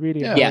 So I'll be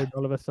really annoyed.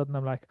 All of a sudden,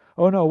 I'm like,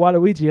 oh no,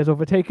 Waluigi has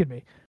overtaken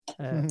me.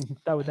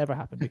 That would never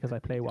happen because I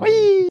play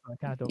Waluigi. So I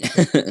can't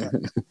overtake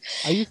him.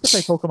 I used to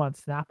play Pokemon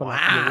Snap a lot,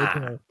 the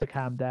original, to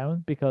calm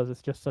down because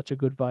it's just such a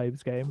good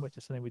vibes game, which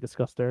is something we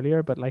discussed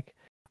earlier. But like,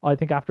 I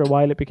think after a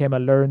while, it became a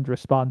learned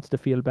response to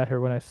feel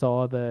better when I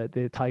saw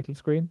the title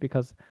screen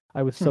because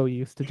I was so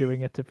used to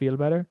doing it to feel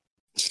better.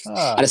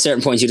 At a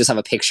certain point, you just have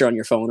a picture on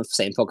your phone of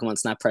saying Pokemon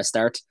Snap, press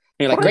start.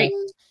 And you're like, great,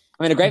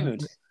 I'm in a great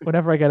mood.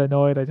 Whenever I get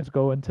annoyed, I just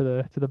go into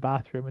the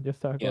bathroom and just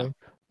start going.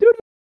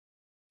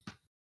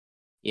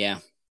 Yeah.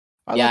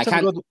 I like to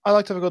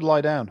have a good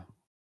lie down.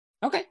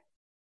 Okay.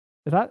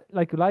 Is that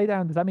like lie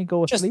down? Does that mean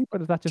go asleep, or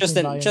does that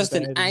just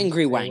an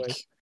angry wank?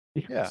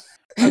 Yeah.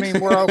 I mean,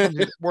 we're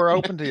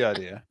open to the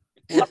idea.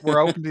 We're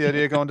open to the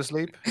idea of going to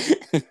sleep.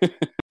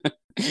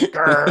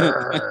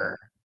 Grrr.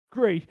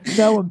 Great.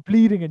 Now I'm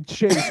bleeding and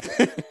chafed.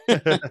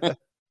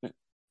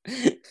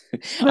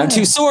 I'm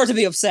too sore to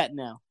be upset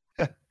now.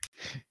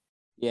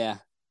 Yeah.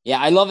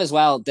 I love as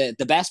well. The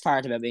best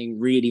part about being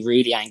really,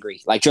 really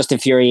angry, like just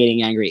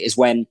infuriating angry, is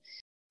when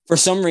for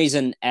some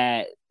reason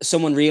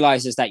someone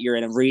realizes that you're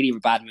in a really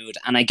bad mood,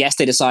 and I guess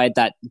they decide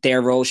that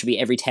their role should be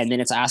every 10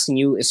 minutes asking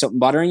you, is something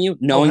bothering you,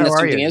 knowing that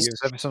something is.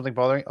 Is something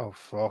bothering? Oh,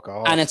 fuck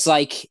off. And it's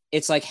like,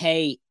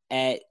 hey,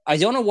 I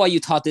don't know why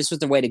you thought this was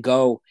the way to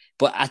go,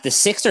 but at the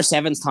 6th or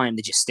 7th time,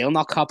 did you still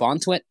not cop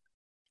onto it?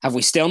 Have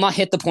we still not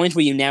hit the point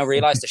where you now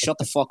realize to shut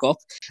the fuck up?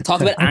 Talk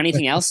about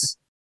anything else?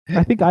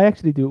 I think I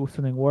actually do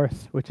something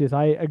worse, which is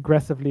I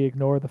aggressively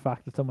ignore the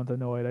fact that someone's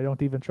annoyed. I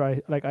don't even try.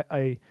 Like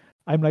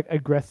I'm like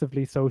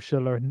aggressively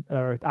social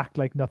or act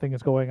like nothing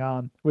is going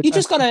on. You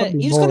just gotta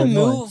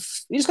move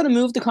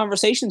the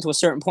conversation to a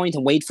certain point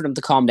and wait for them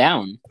to calm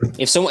down.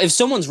 If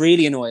someone's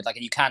really annoyed, like,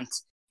 and you can't,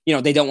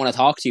 they don't want to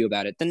talk to you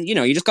about it, then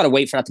you just gotta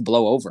wait for that to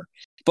blow over.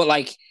 But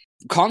like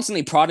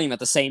constantly prodding them at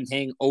the same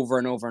thing over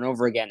and over and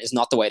over again is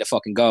not the way to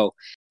fucking go.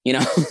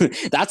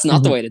 That's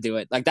not the way to do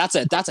it. Like that's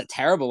a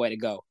terrible way to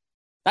go.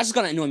 That's just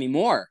gonna annoy me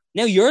more.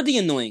 Now you're the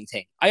annoying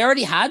thing. I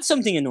already had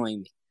something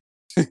annoying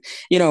me.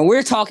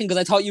 We're talking because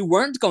I thought you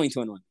weren't going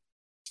to annoy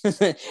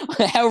me.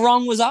 How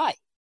wrong was I?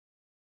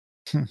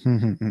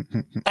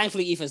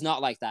 Thankfully, Aoife's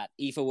not like that.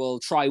 Aoife will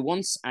try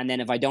once, and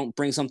then if I don't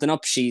bring something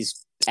up,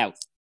 she's out.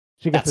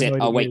 That's it.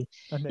 I'll wait.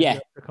 Yeah.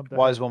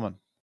 Wise woman.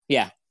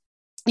 Yeah,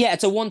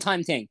 it's a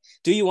one-time thing.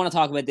 Do you want to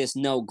talk about this?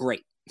 No,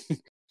 great.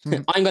 Hmm.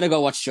 I'm gonna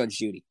go watch Judge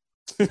Judy.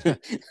 I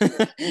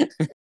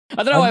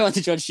don't know why I went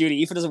to Judge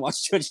Judy. Aoife doesn't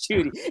watch Judge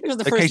Judy. It was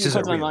the first thing that cases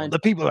came are to my real. mind. The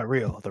people are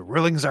real. The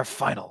rulings are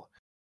final.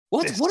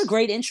 What a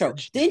great intro.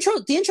 Judge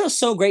The intro is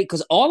so great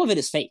because all of it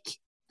is fake.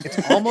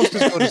 It's almost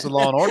as good as the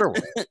Law and Order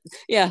one.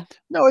 Yeah.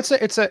 No,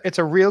 it's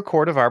a real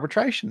court of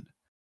arbitration.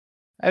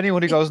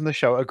 Anyone who goes on the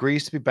show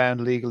agrees to be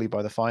bound legally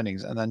by the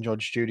findings, and then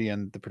Judge Judy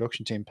and the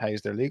production team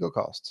pays their legal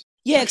costs.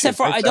 Yeah, Actually, except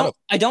for great setup.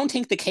 I don't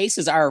think the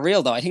cases are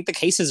real though. I think the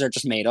cases are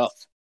just made up.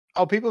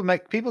 Oh, people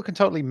can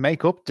totally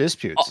make up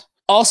disputes.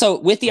 Also,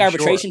 with the I'm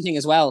arbitration thing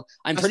as well,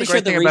 I'm That's pretty the sure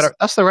great the thing reason.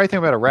 that's the right thing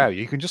about a row.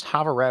 You can just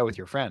have a row with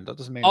your friend. That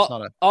doesn't mean it's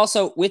not a.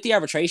 Also, with the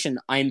arbitration,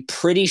 I'm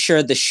pretty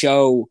sure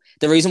the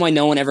reason why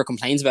no one ever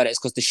complains about it is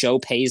because the show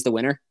pays the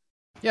winner.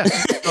 Yeah.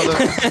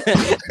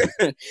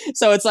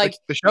 So it's like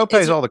the show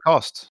pays all the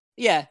costs.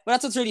 Yeah, but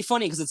that's what's really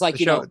funny because it's like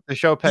the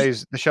show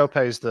pays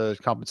the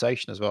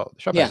compensation as well.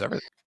 The show pays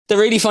everything. The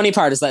really funny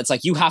part is that it's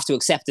like you have to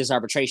accept this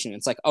arbitration.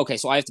 It's like, okay,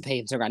 so I have to pay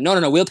him $10,000.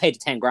 No, we'll pay the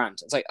 $10,000.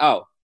 It's like,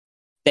 oh,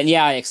 then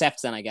yeah, I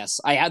accept. Then I guess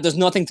there's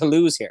nothing to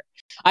lose here.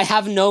 I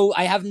have no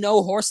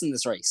horse in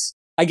this race.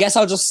 I guess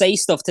I'll just say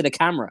stuff to the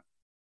camera.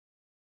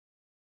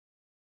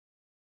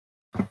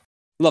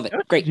 Love it.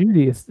 Great.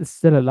 Judy is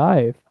still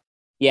alive.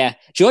 Yeah,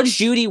 Judge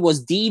Judy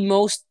was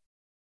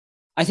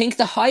I think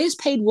the highest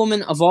paid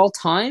woman of all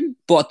time,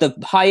 but the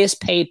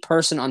highest paid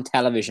person on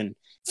television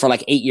for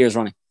like 8 years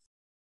running.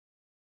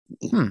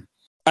 And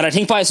I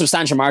think by a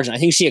substantial margin. I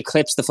think she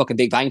eclipsed the fucking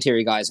Big Bang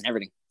Theory guys and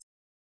everything.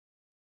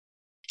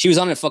 She was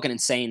on a fucking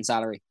insane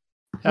salary.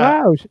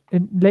 Wow.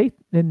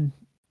 In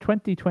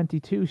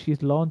 2022,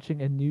 she's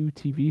launching a new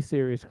TV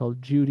series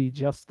called Judy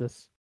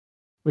Justice,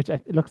 which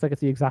it looks like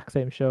it's the exact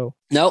same show.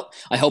 No,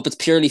 I hope it's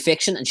purely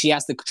fiction and she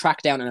has to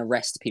track down and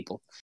arrest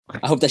people.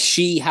 I hope that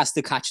she has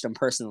to catch them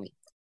personally.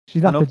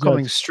 She's not an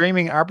upcoming judge.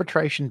 Streaming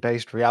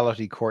arbitration-based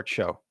reality court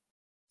show.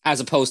 As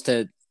opposed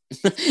to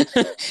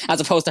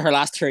her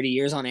last 30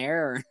 years on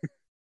air.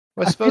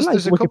 Well, I suppose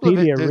there's a couple of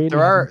really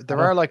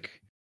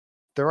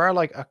there are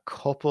like a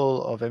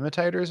couple of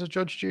imitators of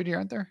Judge Judy,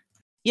 aren't there?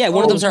 Yeah,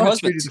 one of them's her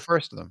husband. Judy, the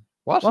first of them.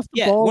 What?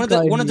 Yeah,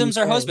 one of them's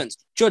her husband.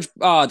 Judge.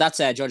 Oh, that's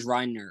Judge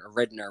Reidner or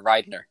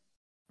Ridner.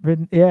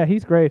 Yeah,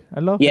 he's great. I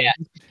love him.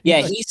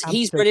 Yeah,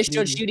 he's British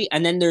Judge Judy,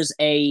 and then there's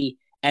an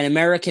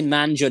American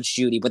man Judge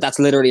Judy, but that's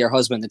literally her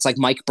husband. It's like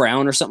Mike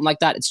Brown or something like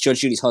that. It's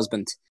Judge Judy's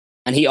husband,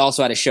 and he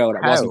also had a show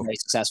that wasn't very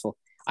successful.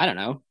 I don't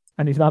know.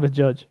 And he's not a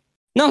judge.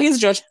 No, he's a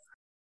judge.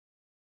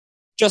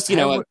 Just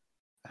huh?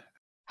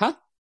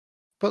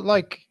 But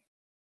like,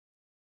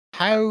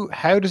 how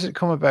does it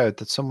come about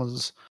that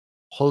someone's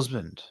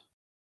husband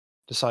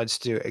decides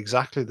to do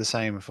exactly the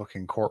same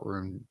fucking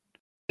courtroom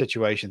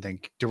situation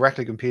thing,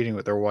 directly competing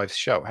with their wife's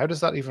show? How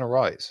does that even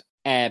arise?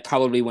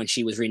 Probably when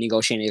she was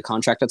renegotiating a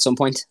contract at some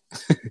point,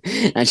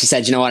 and she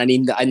said, "You know what? I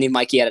need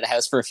Mikey out of the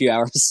house for a few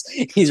hours.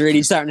 He's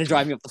really starting to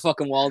drive me up the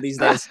fucking wall these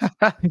days."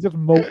 He's just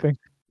moping.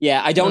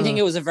 Yeah, I don't think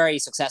it was a very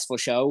successful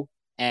show.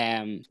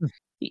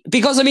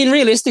 Because I mean,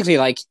 realistically,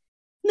 like,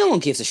 no one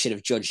gives a shit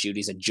if Judge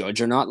Judy's a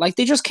judge or not. Like,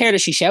 they just care that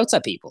she shouts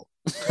at people.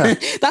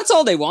 That's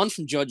all they want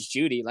from Judge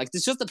Judy. Like,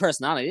 it's just the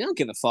personality. They don't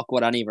give a fuck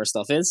what any of her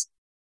stuff is.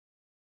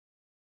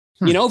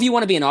 You know, if you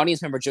want to be an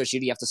audience member, Judge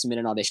Judy, you have to submit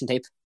an audition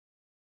tape.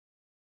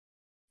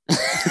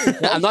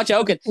 I'm not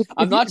joking.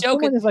 I'm not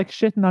joking. Someone is like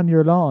shitting on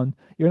your lawn.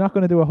 You're not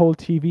going to do a whole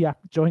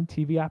joint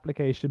TV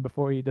application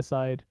before you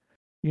decide,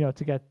 to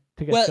get.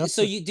 Well, justice.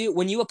 So you do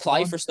when you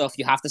apply for stuff,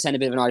 you have to send a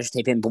bit of an audition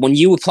tape in. But when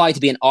you apply to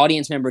be an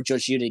audience member of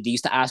Judge Judy, they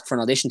used to ask for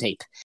an audition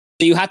tape.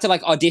 So you had to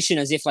like audition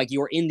as if like you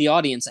were in the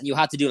audience, and you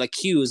had to do like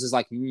cues as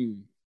like,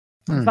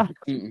 ha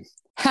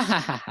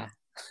ha ha.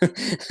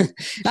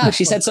 Oh,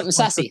 she said something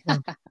sassy.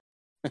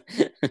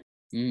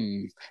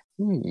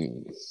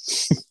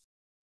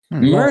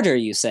 Murder,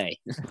 you say?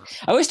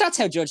 I wish that's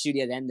how Judge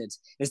Judy had ended.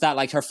 Is that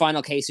like her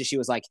final case? She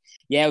was like,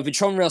 "Yeah, we've been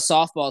throwing real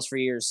softballs for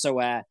years,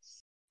 so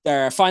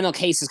their final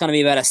case is going to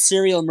be about a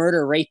serial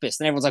murder rapist,"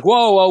 and everyone's like,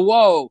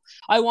 "Whoa!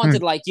 I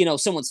wanted like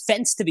someone's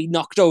fence to be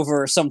knocked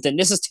over or something.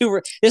 This is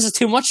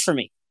too much for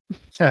me."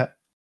 Yeah.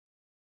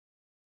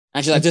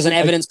 And she's like, "There's an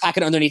evidence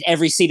packet underneath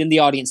every seat in the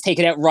audience. Take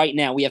it out right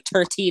now. We have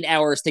 13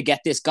 hours to get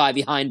this guy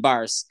behind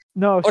bars.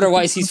 No,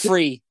 otherwise he's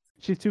free."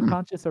 She's too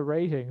conscious of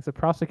ratings. The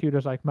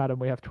prosecutor's like, "Madam,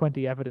 we have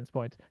 20 evidence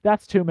points.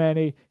 That's too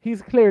many.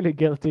 He's clearly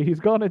guilty. He's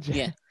gonna jail."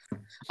 Yeah.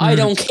 I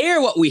don't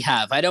care what we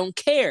have. I don't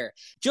care.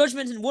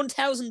 Judgment in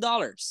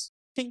 $1,000.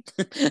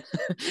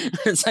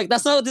 It's like,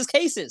 that's not what this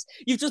case is.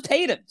 You've just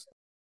paid him.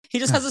 He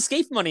just has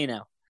escape money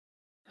now.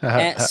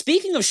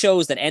 Speaking of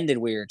shows that ended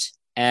weird,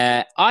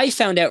 I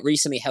found out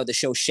recently how the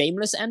show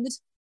Shameless ended.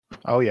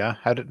 Oh yeah,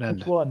 how did it end?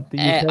 Which one? The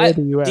UK or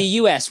the US? The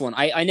US one.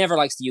 I never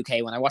liked the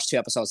UK one. I watched 2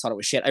 episodes, thought it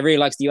was shit. I really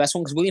liked the US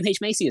one because William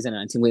H. Macy is in it.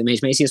 I think William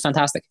H. Macy is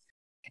fantastic.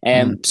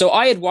 So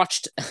I had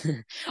watched,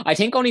 I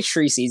think only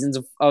 3 seasons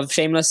of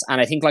Shameless, and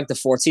I think like the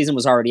 4th season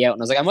was already out,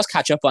 and I was like, I must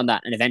catch up on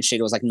that. And eventually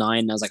it was like 9,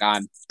 and I was like,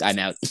 I'm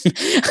out.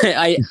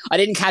 I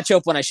didn't catch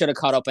up when I should have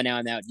caught up, and now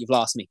I'm out. You've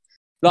lost me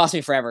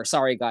forever.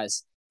 Sorry,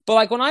 guys. But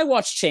like when I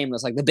watched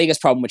Shameless, like the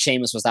biggest problem with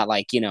Shameless was that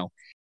like, you know,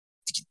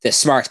 the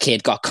smart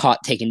kid got caught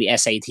taking the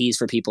SATs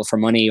for people for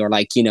money, or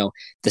like, you know,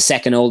 the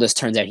second oldest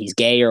turns out he's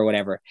gay or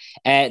whatever.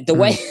 The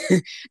way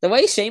the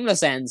way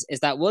Shameless ends is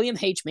that William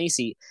H.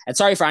 Macy, and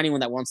sorry for anyone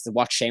that wants to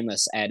watch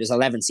Shameless, there's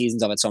 11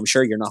 seasons of it, so I'm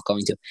sure you're not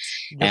going to.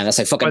 And that's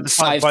like fucking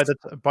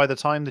by the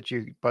time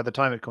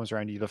it comes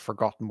around, you'd have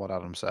forgotten what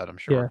Adam said, I'm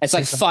sure. Yeah. it's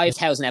like Exactly.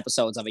 5,000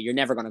 episodes of it. You're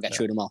never going to get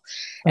through them all.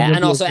 And And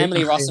you'll also be a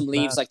Emily big Rossum fan of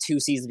leaves that. like 2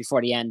 seasons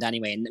before the end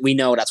anyway, and we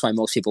know that's why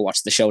most people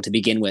watch the show to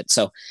begin with.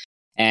 So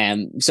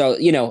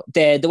you know,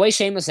 the way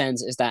Shameless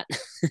ends is that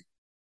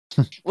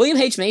William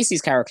H.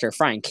 Macy's character,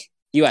 Frank,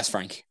 US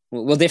Frank,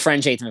 we'll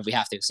differentiate them if we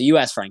have to. So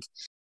US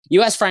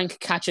Frank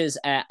catches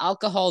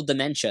alcohol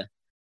dementia.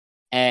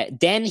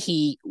 Then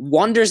he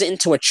wanders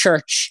into a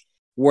church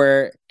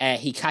where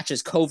he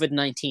catches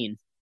COVID-19.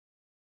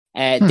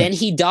 Then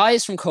he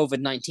dies from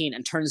COVID-19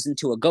 and turns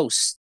into a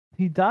ghost.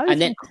 He died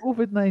And then- from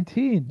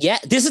COVID-19. Yeah,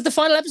 this is the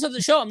final episode of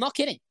the show. I'm not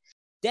kidding.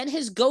 Then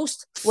his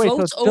ghost Wait, so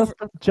floats it's over.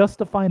 just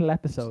the final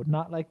episode,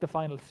 not like the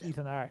final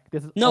season arc.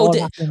 This is No, all the-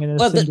 happening in a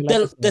Well, single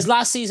episode. this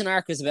last season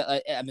arc is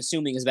about. I'm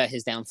assuming is about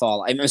his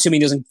downfall. I'm assuming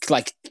he doesn't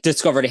like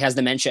discover that he has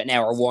dementia in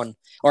hour 1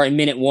 or in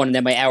minute 1, and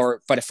then by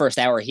the first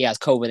hour he has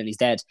COVID and he's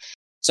dead.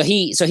 So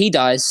he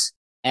dies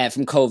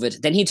from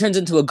COVID. Then he turns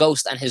into a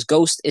ghost, and his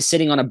ghost is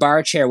sitting on a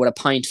bar chair with a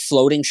pint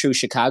floating through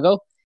Chicago.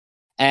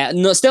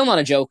 No, still not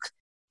a joke.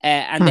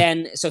 And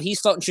then, so he's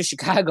floating through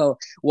Chicago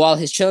while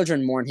his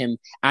children mourn him.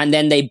 And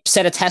then they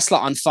set a Tesla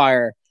on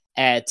fire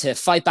to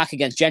fight back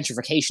against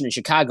gentrification in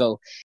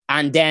Chicago.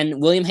 And then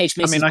William H.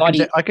 Macy's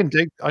body. I can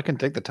dig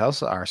the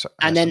Tesla arson.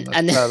 And then-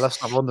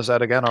 Let's not run this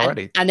out again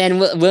already. And then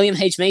William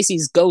H.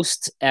 Macy's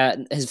ghost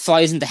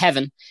flies into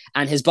heaven,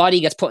 and his body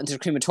gets put into the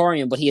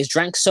crematorium. But he has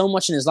drank so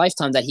much in his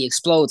lifetime that he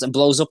explodes and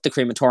blows up the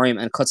crematorium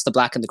and cuts the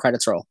black in the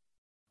credits roll.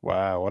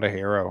 Wow, what a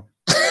hero!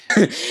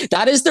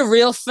 That is the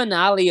real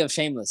finale of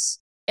Shameless.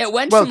 It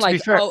went Well, from to be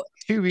like, fair- oh,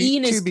 To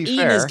Ian is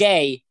fair,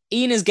 gay.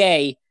 Ian is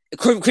gay.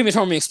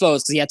 Crematorium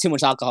explodes because he had too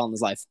much alcohol in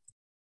his life.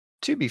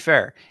 to be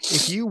fair,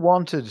 if you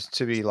wanted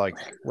to be like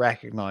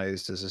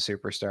recognized as a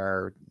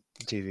superstar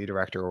TV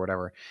director or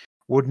whatever,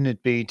 wouldn't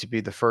it be to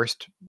be the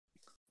first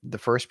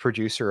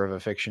producer of a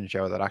fiction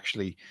show that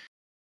actually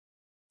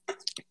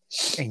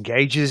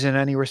engages in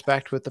any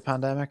respect with the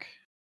pandemic?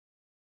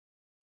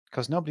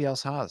 Because nobody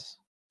else has.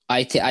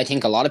 I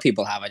think a lot of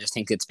people have. I just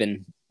think it's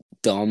been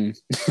dumb.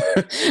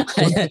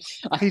 That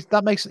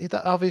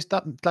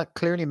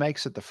clearly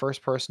makes it the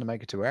first person to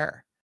make it to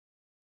air.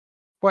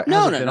 What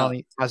No, has it no, been no.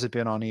 on? Has it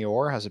been on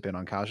EOR? Has it been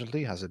on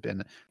Casualty? Has it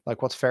been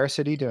like what's Fair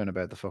City doing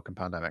about the fucking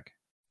pandemic?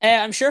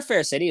 I'm sure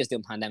Fair City is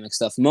doing pandemic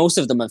stuff. Most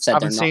of them have said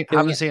they're not doing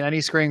Haven't it. seen any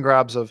screen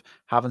grabs of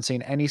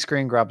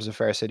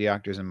Fair City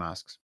actors in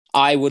masks.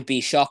 I would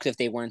be shocked if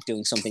they weren't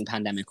doing something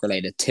pandemic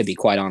related, to be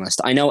quite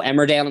honest. I know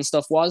Emmerdale and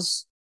stuff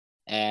was.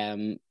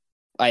 Maybe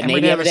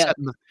Emmerdale.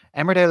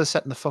 Emmerdale is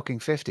set in the fucking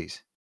 50s.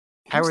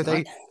 How are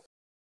they?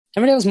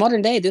 Emmerdale's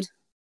modern day, dude.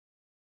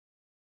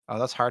 Oh,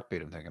 that's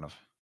Heartbeat I'm thinking of.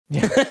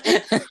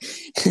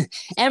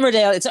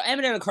 Emmerdale. It's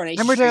Emmerdale and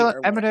Coronation Street Emmerdale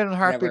or and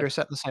Heartbeat whatever. are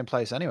set in the same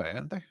place anyway,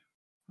 aren't they?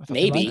 I thought they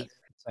Maybe. were set in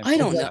the same I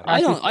don't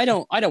place.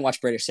 know. I don't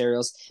watch British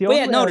serials. The But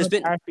yeah, only no, way there's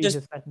been Heartbeat there's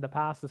is set in the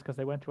past is because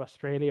they went to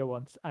Australia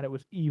once and it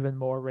was even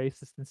more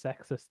racist and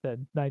sexist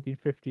than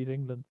 1950s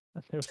England.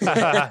 And they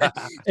were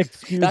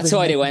excusing That's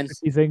why they went.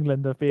 1950s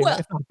England of being Well,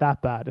 it's not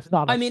that bad. It's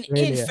not. I mean,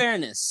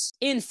 Australia.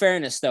 in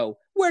fairness though,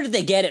 where did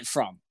they get it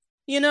from?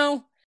 You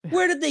know?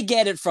 Where did they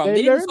get it from? They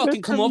They didn't learned fucking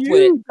it come from up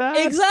with it. you,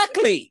 Dad.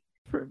 Exactly.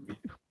 From you.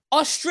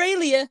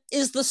 Australia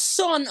is the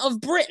son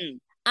of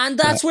Britain, and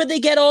that's where they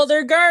get all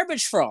their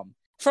garbage from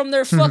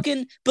their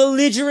fucking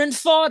belligerent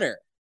fodder.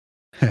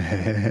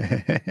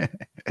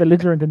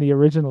 Belligerent in the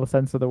original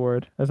sense of the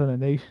word, as in a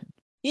nation.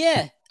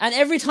 Yeah, and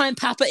every time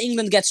Papa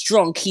England gets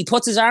drunk, he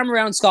puts his arm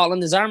around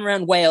Scotland, his arm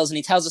around Wales, and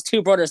he tells his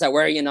two brothers that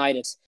we're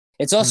united.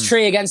 It's us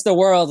three against the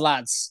world,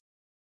 lads.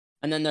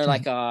 And then they're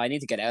like, "Oh, I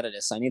need to get out of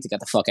this. I need to get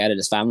the fuck out of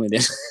this family,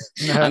 dude.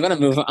 I'm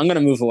gonna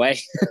move away."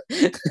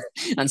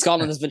 And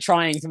Scotland has been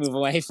trying to move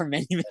away for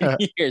many,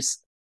 many years.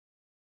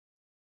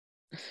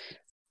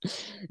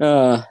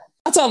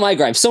 That's all my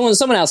gripes.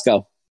 Someone else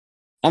go.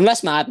 I'm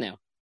less mad now.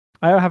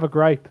 I have a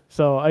gripe,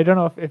 so I don't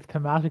know if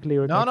thematically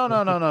or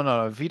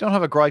No. If you don't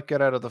have a gripe,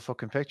 get out of the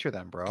fucking picture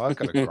then, bro. I've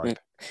got a gripe.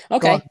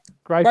 Okay.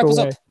 Gripe Gripe us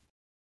away. up.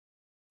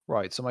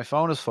 Right, so my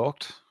phone is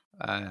fucked.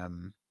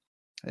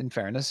 In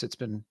fairness, it's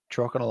been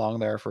trucking along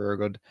there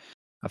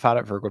I've had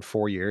it for a good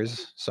 4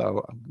 years,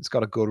 so it's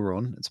got a good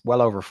run. It's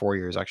well over 4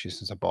 years actually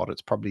since I bought it.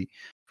 It's probably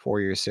 4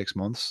 years, 6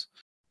 months.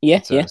 Yeah,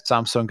 It's a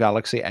Samsung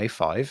Galaxy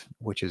A5,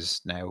 which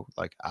is now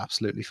like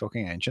absolutely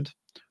fucking ancient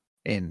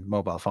in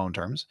mobile phone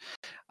terms.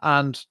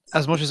 And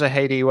as much as I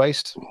hate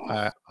e-waste,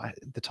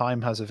 the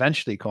time has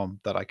eventually come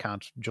that I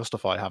can't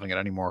justify having it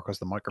anymore because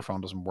the microphone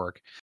doesn't work.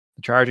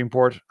 The charging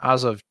port,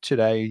 as of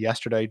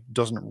yesterday,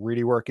 doesn't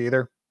really work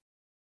either.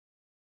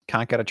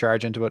 Can't get a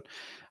charge into it,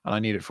 and I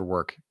need it for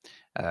work.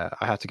 I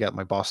had to get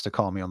my boss to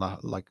call me on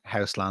the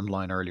house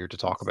landline earlier to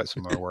talk about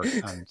some of our work,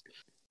 and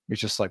You're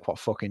just like, what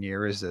fucking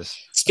year is this?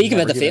 Speaking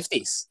of Never the give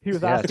it- 50s, He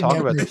was Yeah, asking talk me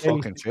about the every day,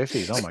 fucking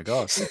 50s. Oh my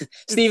god.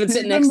 Steven "Is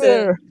sitting Stephen next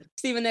there?"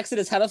 Steven next to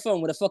the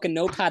telephone with a fucking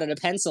notepad and a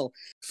pencil,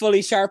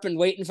 fully sharpened,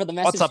 waiting for the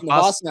message What's up, from the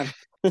boss? boss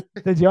man.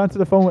 Did you answer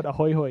the phone with a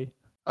hoy hoy?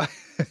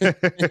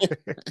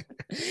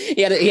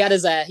 He had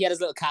his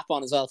little cap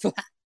on as well.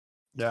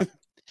 Yeah.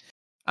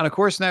 And of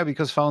course now,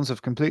 because phones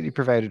have completely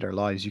pervaded our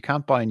lives, you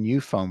can't buy a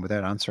new phone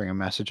without answering a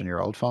message on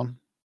your old phone.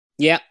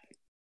 Yeah.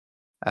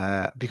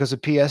 Because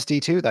of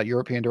PSD2, that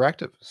European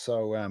directive.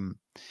 So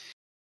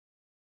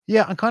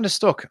yeah, I'm kind of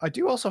stuck. I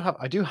do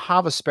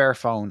have a spare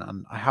phone,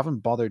 and I haven't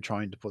bothered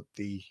trying to put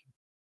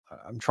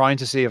I'm trying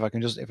to see if I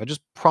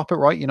just prop it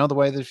right. You know, the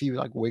way that if you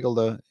like wiggle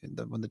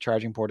when the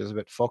charging port is a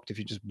bit fucked, if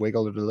you just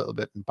wiggle it a little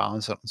bit and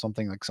balance it on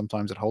something, like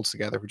sometimes it holds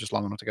together for just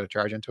long enough to get a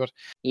charge into it.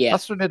 Yeah.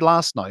 That's what I did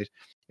last night.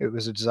 It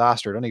was a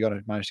disaster. It only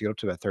managed to get up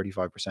to about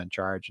 35%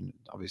 charge, and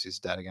obviously it's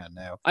dead again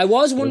now. I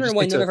was But I wondering just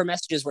why need none to- of her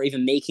messages were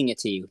even making it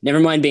to you.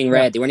 Never mind being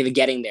read; they weren't even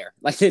getting there.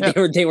 Like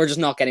they were just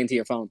not getting to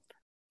your phone.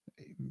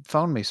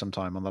 Phone me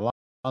sometime on the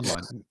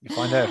landline. You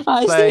find out.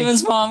 Hi, Play.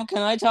 Steven's mom. Can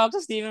I talk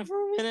to Steven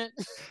for a minute?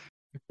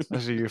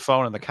 This is your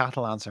phone and the cat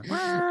will answer.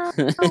 I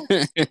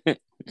The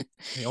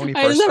only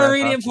just person have a around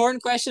really that-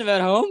 important question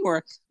about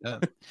homework. Yeah.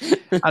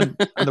 And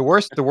the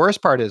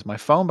worst part is my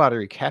phone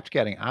battery kept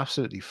getting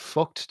absolutely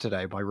fucked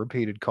today by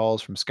repeated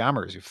calls from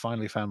scammers who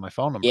finally found my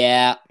phone number.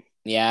 Yeah,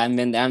 I'm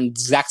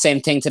exact same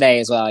thing today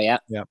as well. Yeah.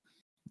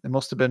 It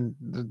must have been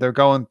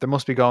they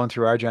must be going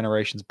through our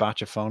generation's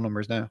batch of phone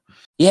numbers now.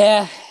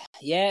 Yeah,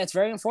 it's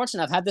very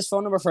unfortunate. I've had this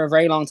phone number for a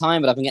very long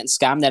time, but I've been getting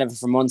scammed out of it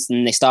for months,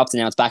 and they stopped, and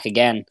now it's back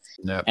again.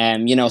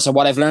 Yeah. So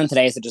what I've learned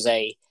today is that there's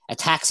a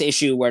tax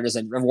issue where there's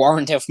a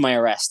warrant out for my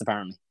arrest,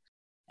 apparently.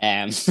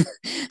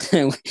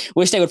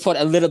 Wish they would put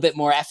a little bit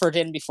more effort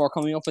in before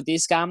coming up with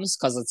these scams,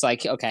 because it's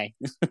like, okay,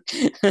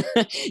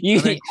 you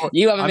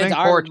haven't been to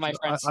Ireland, my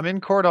friend. I'm in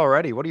court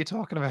already. What are you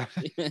talking about?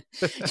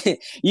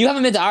 You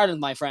haven't been to Ireland,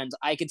 my friend.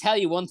 I can tell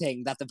you one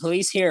thing, that the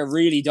police here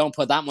really don't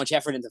put that much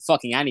effort into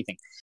fucking anything.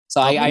 So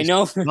I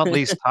know. Not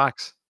least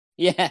tax.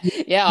 Yeah,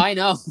 I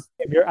know.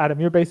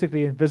 You're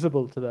basically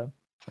invisible to them.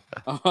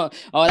 Oh,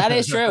 that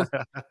is true.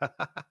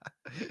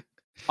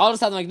 All of a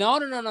sudden, I'm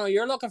like, no,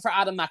 you're looking for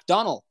Adam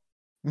McDonnell.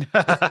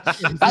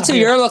 That's who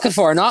you're looking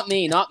for, not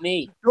me.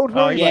 Don't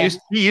worry. yeah.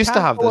 He used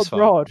to have this phone.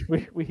 abroad.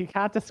 We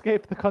can't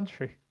escape the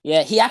country.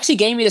 Yeah, he actually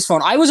gave me this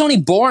phone. I was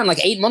only born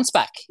like 8 months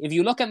back. If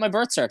you look at my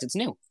birth cert, it's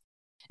new.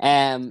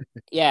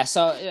 Yeah.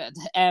 So,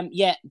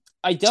 yeah,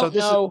 I don't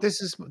know.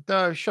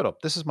 Shut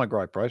up. This is my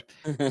gripe, right?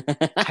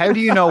 How do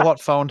you know what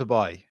phone to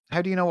buy?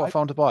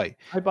 Phone to buy?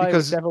 I buy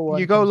Because whichever one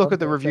you go comes look up at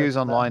the there reviews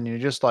first, online, and you're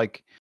just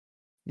like,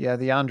 yeah,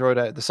 the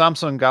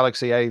Samsung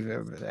Galaxy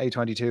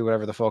A22,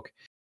 whatever the fuck,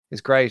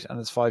 is great, and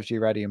it's 5G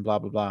ready and blah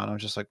blah blah. And I'm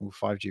just like,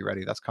 5G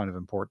ready, that's kind of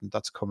important.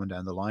 That's coming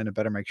down the line. I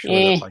better make sure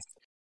that like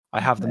I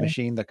have the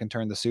machine that can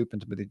turn the soup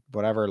into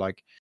whatever.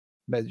 Like,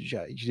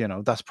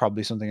 that's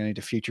probably something I need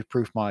to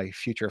future-proof my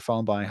future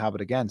phone buying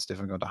habit against if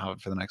I'm going to have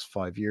it for the next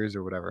 5 years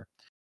or whatever.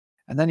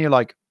 And then you're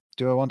like,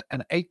 do I want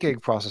an 8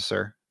 gig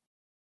processor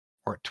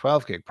or a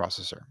 12 gig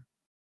processor?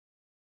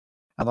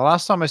 And the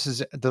last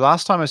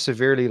time I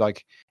severely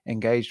like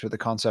engaged with the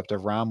concept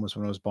of RAM was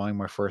when I was buying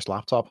my first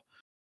laptop,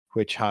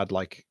 which had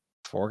like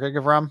 4 gig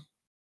of RAM.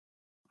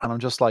 And I'm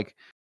just like,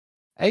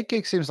 8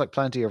 gig seems like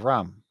plenty of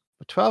RAM,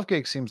 but 12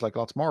 gig seems like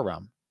lots more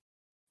RAM.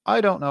 I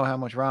don't know how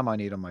much RAM I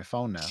need on my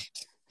phone now.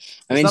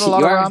 Is that a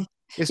lot of RAM?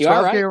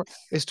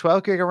 Is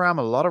 12 gig of RAM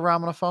a lot of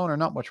RAM on a phone or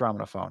not much RAM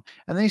on a phone?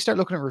 And then you start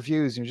looking at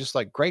reviews and you're just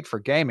like, great for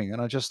gaming. And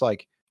I'm just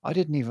like, I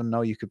didn't even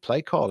know you could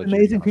play Call of Duty.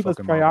 Amazing people's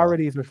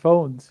priorities with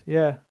phones.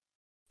 Yeah.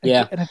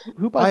 Yeah. And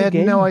who buys I a had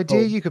gaming no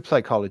idea phone? you could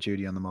play Call of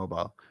Duty on the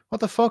mobile.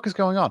 What the fuck is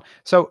going on?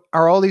 So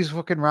are all these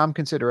fucking RAM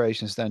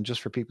considerations then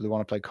just for people who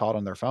want to play COD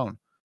on their phone?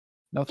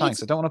 No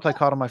thanks. I don't want to play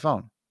COD on my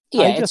phone.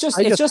 Yeah, I it's just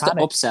to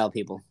panicked. upsell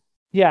people.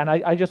 Yeah, and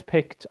I just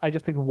picked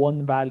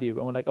one value,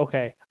 and we're like,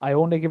 okay, I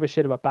only give a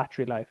shit about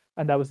battery life,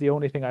 and that was the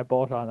only thing I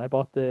bought on. I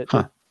bought the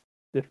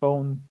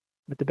phone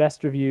with the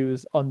best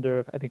reviews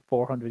under, I think,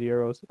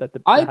 €400.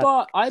 I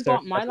bought my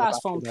certified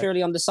last phone battery life.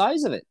 purely on the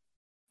size of it.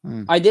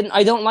 Hmm. I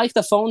don't like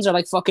the phones are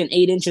like fucking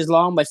 8 inches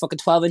long by fucking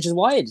 12 inches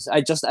wide.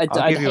 I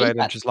I'll give you hate 8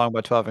 that. inches long by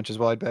 12 inches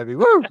wide, baby.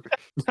 Woo!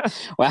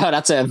 Wow,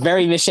 that's a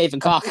very misshapen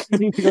cock. You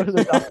need to go to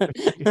the doctor.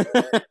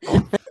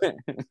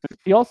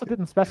 He also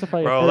didn't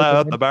specify. Roll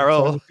out the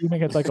barrel. So I'm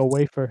assuming it's like a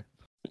wafer.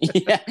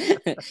 Yeah,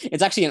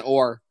 it's actually an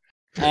ore.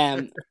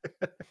 I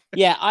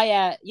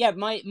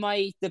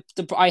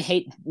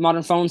hate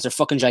modern phones. They're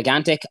fucking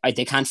gigantic.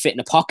 They can't fit in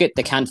a pocket.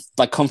 They can't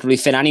like comfortably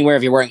fit anywhere.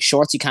 If you're wearing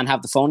shorts, you can't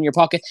have the phone in your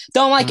pocket.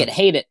 Don't like it.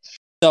 Hate it.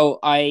 So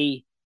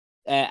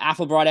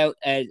Apple brought out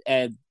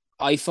a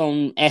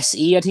iPhone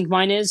SE, I think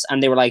mine is,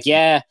 and they were like,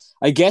 yeah,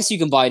 I guess you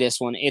can buy this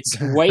one. It's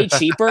way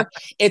cheaper.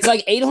 It's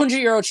like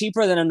 €800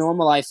 cheaper than a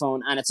normal iPhone,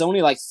 and it's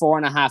only like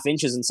 4.5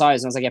 inches in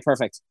size. And I was like, yeah,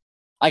 perfect.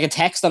 I can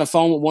text on a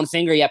phone with one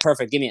finger. Yeah,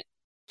 perfect. Give me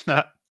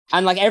it.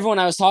 And like everyone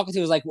I was talking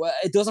to was like, well,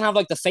 it doesn't have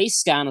like the face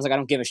scan. I was like, I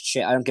don't give a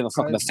shit. I don't give a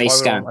fuck about face Why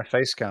would I scan. want my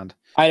face scanned?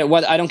 I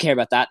don't care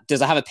about that.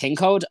 Does it have a pin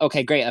code?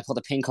 Okay, great. I put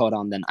the pin code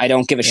on then. I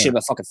don't give a shit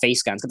about fucking face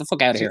scans. Get the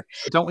fuck out of here.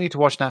 I don't need to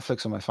watch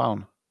Netflix on my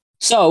phone.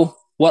 So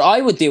what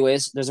I would do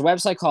is there's a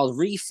website called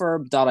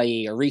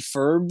refurb.ie or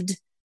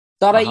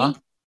refurbed.ie.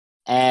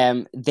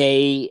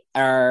 They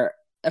are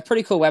a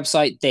pretty cool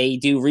website. They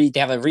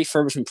have a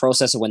refurbishment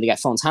process of when they get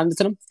phones handed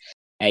to them.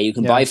 You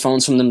can buy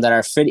phones from them that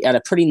are at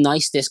a pretty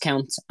nice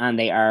discount, and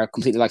they are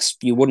completely like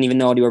you wouldn't even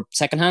know they were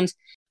secondhand.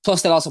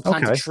 Plus, they'll also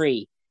plant a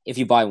tree if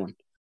you buy one.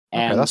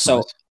 So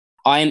nice.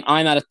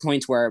 I'm at a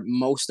point where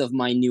most of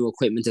my new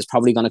equipment is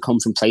probably going to come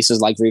from places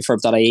like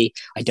refurb.ie.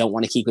 I don't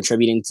want to keep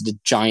contributing to the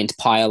giant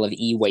pile of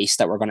e-waste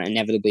that we're going to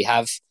inevitably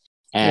have.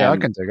 I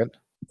can dig it.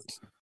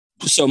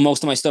 So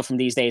most of my stuff from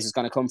these days is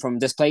going to come from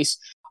this place.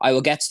 I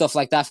will get stuff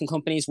like that from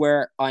companies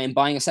where I am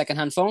buying a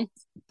secondhand phone,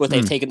 but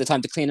they've taken the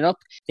time to clean it up.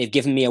 They've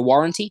given me a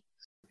warranty.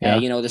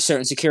 There's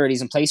certain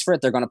securities in place for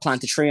it. They're going to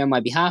plant a tree on my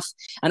behalf.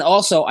 And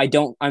also,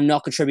 I'm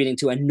not contributing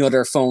to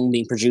another phone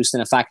being produced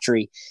in a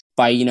factory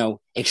by,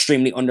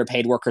 extremely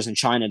underpaid workers in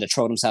China that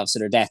throw themselves to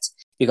their death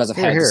because of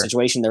the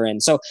situation they're in.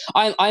 So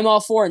I'm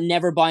all for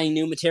never buying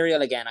new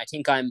material again. I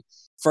think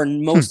for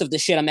most of the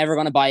shit I'm ever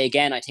going to buy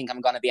again, I think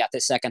I'm going to be at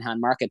this secondhand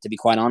market, to be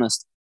quite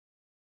honest.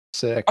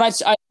 Sick. But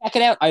I check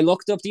it out. I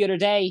looked up the other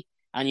day,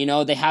 and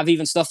they have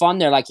even stuff on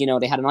there. Like, they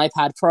had an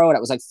iPad Pro that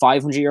was like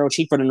 €500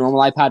 cheaper than a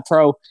normal iPad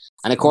Pro.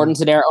 And according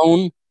to their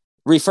own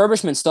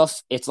refurbishment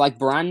stuff, it's like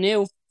brand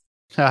new.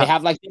 They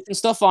have like different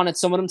stuff on it.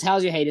 Some of them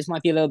tells you, hey, this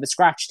might be a little bit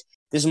scratched.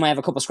 This might have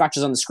a couple of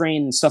scratches on the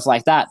screen and stuff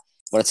like that.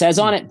 But it says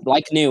on it,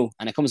 like new,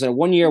 and it comes with a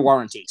 1-year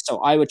warranty. So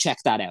I would check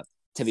that out,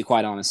 to be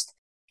quite honest.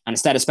 And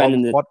instead of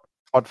spending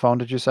What phone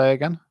did you say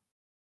again?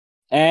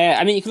 You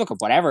can look up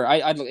whatever.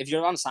 I'd look, if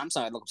you're on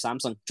Samsung, I'd look up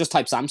Samsung. Just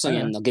type Samsung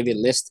and they'll give you the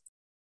list.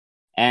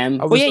 I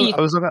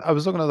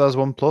was looking at those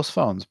OnePlus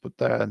phones, but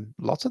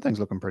lots of things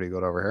looking pretty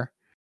good over here.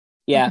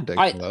 Yeah,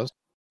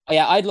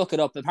 I'd look it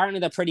up. Apparently,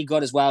 they're pretty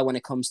good as well when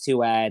it comes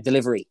to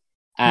delivery.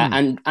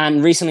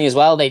 And recently as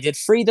well, they did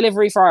free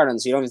delivery for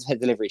Ireland, so you don't have to pay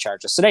delivery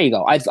charges. So there you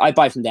go. I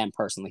buy from them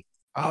personally.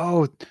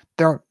 Oh,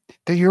 they're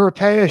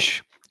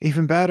Europeish.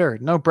 Even better.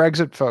 No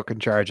Brexit fucking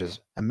charges.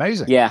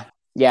 Amazing. Yeah.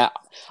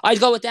 I'd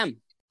go with them.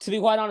 To be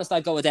quite honest,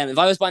 I'd go with them. If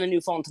I was buying a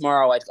new phone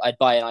tomorrow, I'd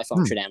buy an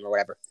iPhone through them or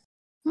whatever.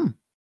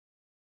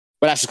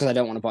 But that's just because I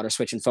don't want to bother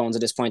switching phones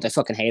at this point. I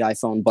fucking hate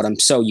iPhone, but I'm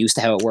so used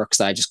to how it works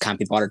that I just can't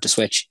be bothered to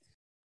switch.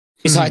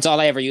 Besides, all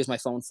I ever use my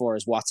phone for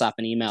is WhatsApp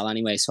and email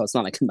anyway, so it's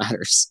not like it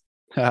matters.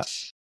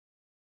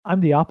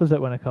 I'm the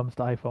opposite when it comes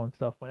to iPhone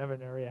stuff. Whenever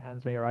Nuria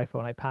hands me her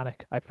iPhone, I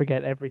panic. I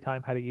forget every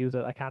time how to use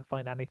it. I can't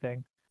find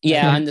anything.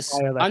 Yeah, I'm the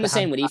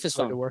same with Aoife's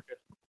phone.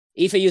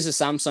 Aoife uses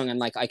Samsung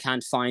and I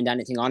can't find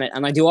anything on it.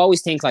 And I do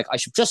always think I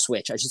should just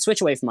switch. I should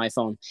switch away from my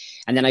phone.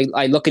 And then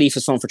I look at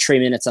Aoife's phone for 3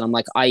 minutes and I'm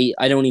like, I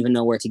don't even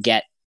know where to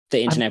get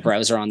the internet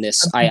browser on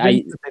this.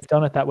 They've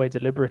done it that way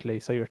deliberately,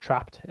 so you're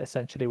trapped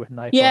essentially with an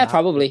iPhone. Yeah,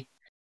 probably.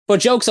 But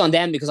joke's on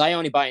them because I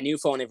only buy a new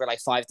phone every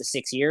 5 to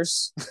 6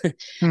 years.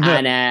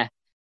 And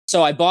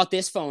so I bought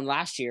this phone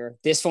last year.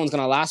 This phone's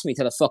going to last me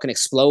till it fucking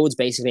explodes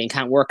basically and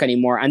can't work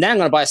anymore. And then I'm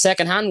going to buy a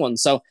second-hand one.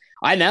 So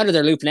I'm out of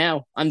their loop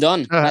now. I'm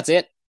done. That's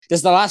it. This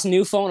is the last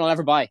new phone I'll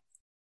ever buy.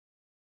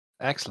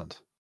 Excellent.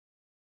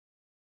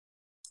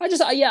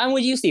 I'm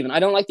with you, Stephen. I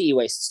don't like the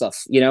e-waste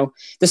stuff,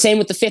 The same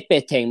with the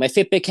Fitbit thing. My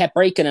Fitbit kept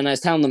breaking and I was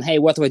telling them, hey,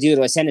 what do I do?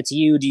 Do I send it to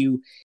you? Do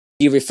you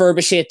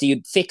refurbish it? Do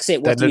you fix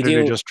it? What do you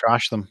do? They just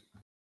trash them.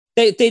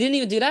 They didn't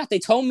even do that. They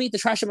told me to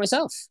trash it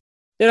myself.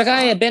 They're like,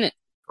 I bin it.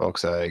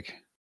 Fuck's sake.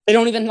 They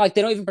don't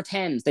even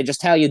pretend. They just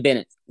tell you to bin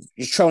it.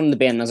 You throw it in the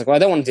bin. I was like, well, I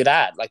don't want to do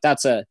that.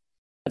 That's a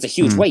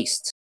huge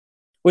waste.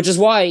 Which is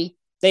why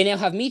they now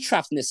have me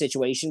trapped in this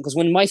situation, because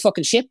when my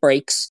fucking shit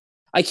breaks,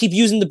 I keep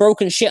using the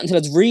broken shit until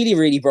it's really,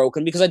 really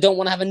broken because I don't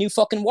want to have a new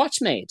fucking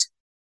watch made.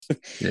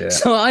 Yeah.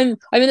 So I'm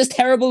in this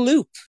terrible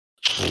loop.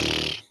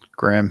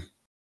 Grim.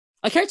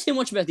 I care too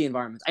much about the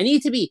environment. I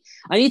need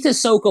to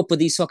soak up with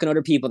these fucking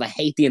other people that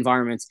hate the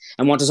environment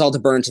and want us all to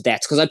burn to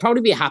death, because I'd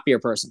probably be a happier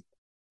person.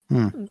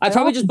 I'd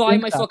probably just buy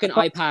my fucking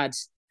iPad.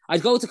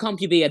 I'd go to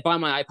CompuB, I'd buy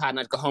my iPad and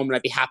I'd go home and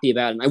I'd be happy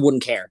about it and I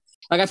wouldn't care.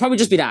 I'd probably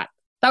just be that.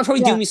 That would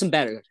probably do me some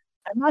better.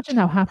 Imagine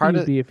how happy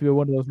you'd be if you were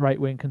one of those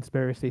right-wing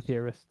conspiracy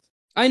theorists.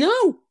 I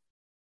know.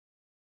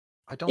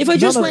 None of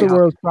the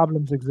world's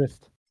problems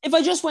exist. If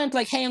I just went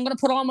hey, I'm going to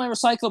put all my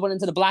recyclable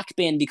into the black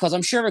bin because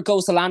I'm sure it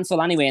goes to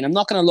landfill anyway and I'm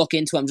not going to look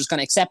into it. I'm just going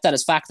to accept that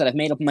as fact that I've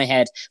made up in my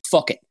head.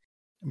 Fuck it.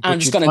 I'm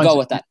just going to go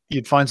with that.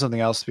 You'd find something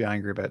else to be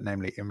angry about,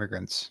 namely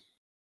immigrants.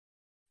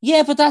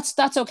 Yeah, but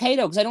that's okay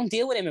though, because I don't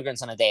deal with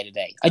immigrants on a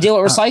day-to-day. I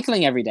deal with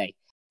recycling every day.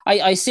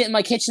 I sit in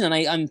my kitchen and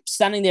I'm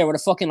standing there with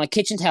a fucking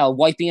kitchen towel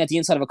wiping out the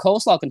inside of a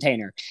coleslaw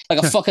container like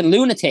a fucking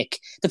lunatic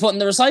to put in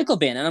the recycle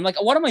bin. And I'm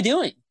like, what am I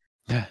doing?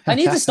 I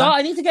need to stop.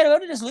 I need to get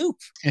out of this loop.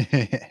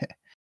 It's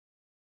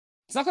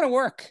not going to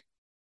work.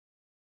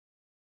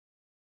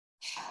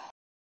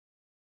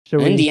 Shall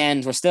And in we? the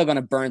end, we're still going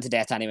to burn to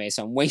death anyway,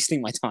 so I'm wasting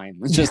my time.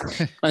 It's just,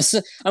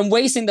 I'm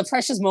wasting the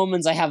precious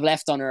moments I have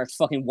left on Earth,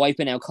 fucking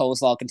wiping out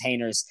coleslaw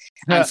containers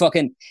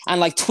and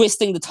like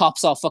twisting the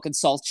tops off fucking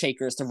salt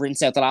shakers to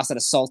rinse out the last of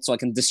the salt so I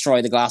can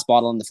destroy the glass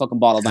bottle in the fucking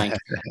bottle bank.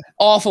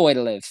 Awful way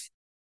to live.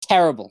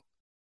 Terrible.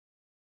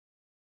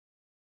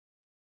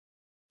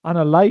 On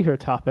a lighter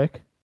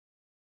topic,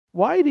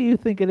 why do you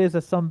think it is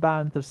that some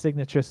bands have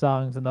signature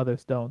songs and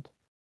others don't?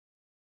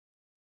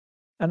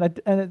 And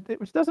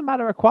it doesn't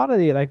matter a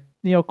quality. Like,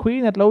 you know,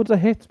 Queen had loads of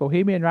hits.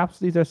 Bohemian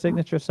Rhapsody's their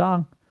signature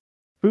song.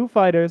 Foo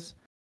Fighters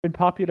been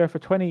popular for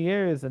 20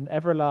 years, and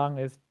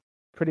Everlong is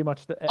pretty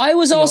much the. I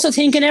was also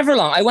thinking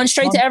Everlong. I went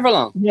straight to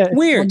Everlong. Yeah,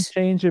 weird.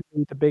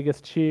 Unchangeably the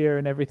biggest cheer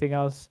and everything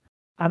else.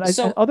 And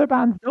other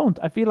bands don't.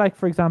 I feel like,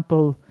 for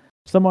example,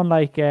 someone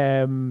like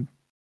I don't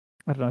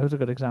know who's a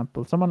good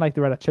example. Someone like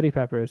the Red Hot Chili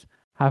Peppers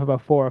have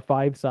about 4 or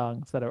 5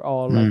 songs that are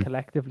all like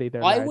collectively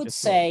their. I would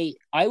say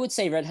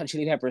Red Hot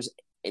Chili Peppers,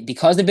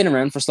 because they've been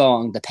around for so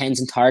long, depends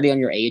entirely on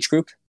your age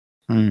group.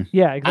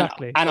 Yeah,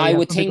 exactly. And I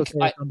would think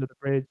Under the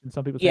Bridge, and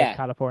some people say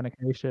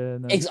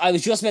Californication. I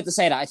was just about to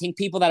say that. I think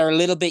people that are a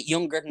little bit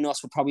younger than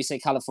us would probably say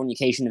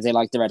Californication if they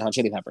like the Red Hot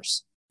Chili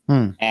Peppers.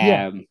 But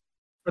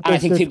I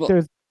think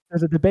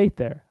there's a debate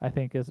there. I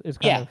think is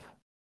kind of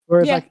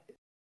whereas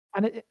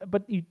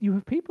but you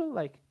have people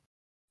like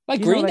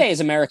Green Day is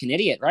American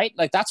Idiot, right?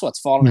 Like that's what's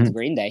fallen into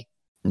Green Day.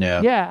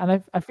 Yeah,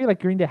 and I feel like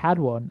Green Day had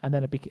one, and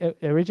then it became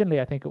originally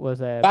I think it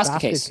was a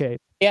Basket Case.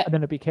 Yeah, and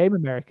then it became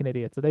American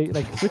Idiot, so they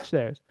like switched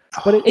theirs.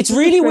 But it's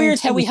really weird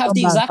how we have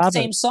the exact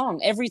same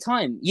song every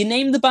time. You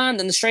name the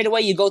band, and straight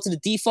away you go to the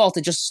default,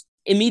 and just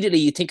immediately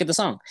you think of the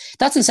song.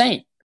 That's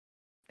insane.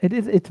 It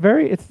is. It's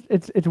very.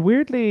 It's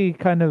weirdly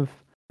kind of.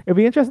 It'd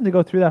be interesting to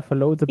go through that for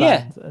loads of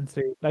bands and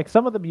see. Like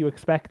some of them you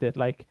expected.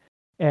 Like,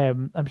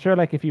 I'm sure.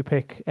 Like if you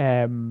pick,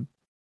 I don't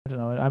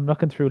know. I'm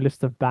looking through a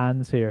list of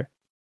bands here.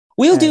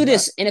 We'll do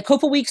this in a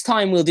couple weeks'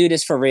 time. We'll do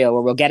this for real,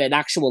 where we'll get an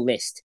actual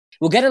list.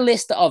 We'll get a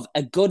list of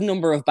a good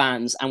number of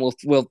bands, and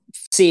we'll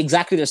see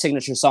exactly their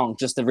signature song,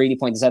 just to really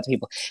point this out to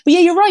people. But yeah,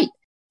 you're right.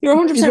 You're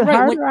 100% right. Is it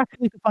harder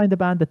actually to find a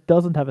band that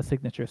doesn't have a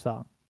signature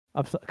song?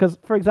 Because,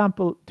 for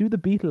example, do the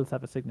Beatles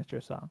have a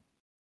signature song?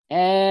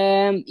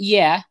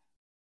 Yeah.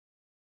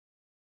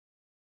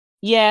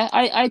 Yeah,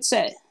 I'd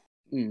say.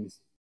 See,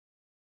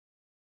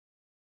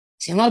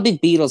 I'm not a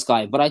big Beatles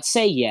guy, but I'd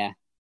say yeah.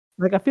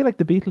 Like I feel like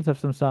the Beatles have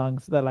some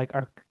songs that like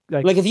are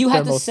like if you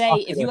had to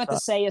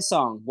say a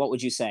song, what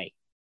would you say?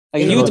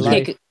 Like if you had to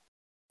pick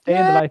Day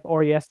in the Life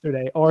or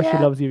Yesterday or She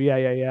Loves You,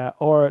 yeah,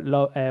 or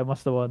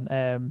what's the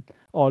one?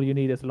 All You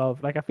Need Is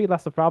Love. Like I feel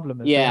that's the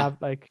problem. Is they have,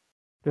 like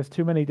there's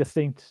too many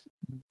distinct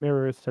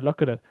mirrors to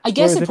look at it. I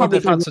guess it probably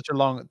had such a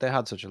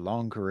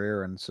long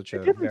career and such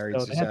a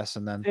varied success,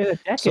 and then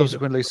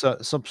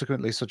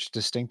subsequently such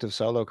distinctive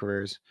solo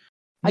careers.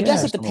 I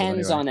guess it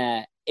depends on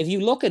if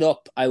you look it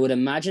up, I would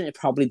imagine it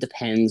probably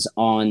depends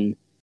on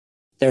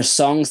their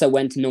songs that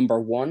went to number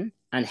 1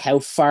 and how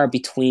far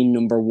between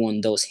number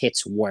 1 those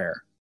hits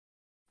were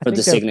for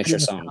the signature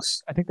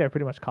songs. I think they're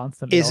pretty much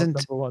constantly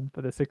number 1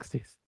 for the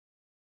 60s.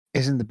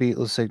 Isn't the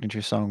Beatles'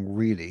 signature song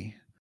really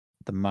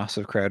the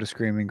massive crowd of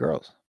screaming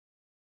girls?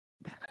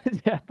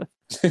 Yeah.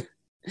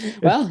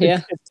 Well,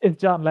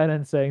 it's John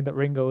Lennon saying that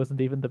Ringo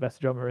isn't even the best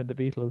drummer in the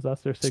Beatles.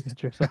 That's their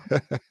signature song.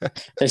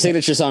 Their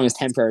signature song is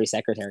 "Temporary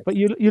Secretary." But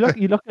you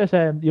look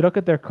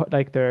at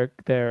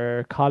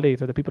their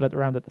colleagues or the people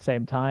around at the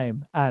same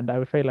time, and I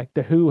would say like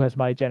the Who has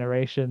My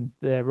Generation,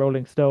 the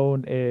Rolling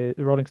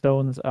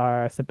Stones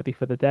are Sympathy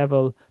for the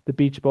Devil, the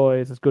Beach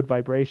Boys is Good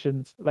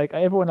Vibrations. Like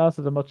everyone else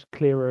has a much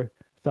clearer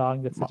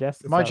song that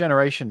suggests. My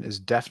Generation is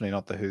definitely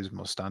not the Who's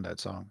most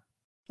standout song.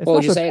 What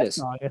would you say it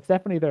is? It's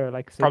definitely their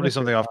like probably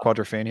something off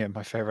Quadrophenia,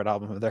 my favorite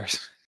album of theirs.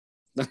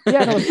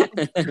 Yeah, no,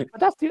 but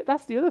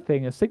that's the other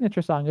thing. A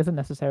signature song isn't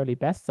necessarily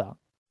best song.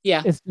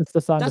 Yeah, it's the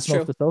song that's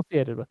most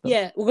associated with them.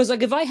 Yeah, because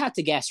like if I had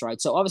to guess,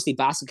 right? So obviously,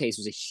 Basket Case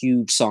was a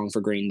huge song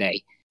for Green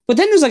Day, but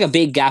then there's like a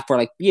big gap where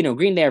like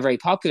Green Day are very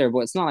popular, but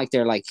it's not like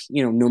they're like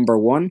number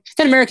 1.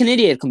 Then American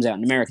Idiot comes out,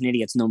 and American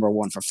Idiot's number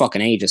 1 for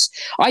fucking ages.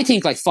 I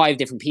think like 5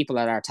 different people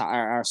at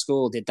our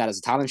school did that as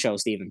a talent show,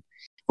 Stephen.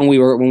 When we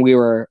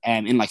were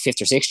in like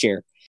 5th or 6th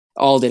year,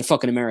 all did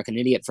fucking American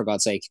Idiot, for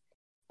God's sake,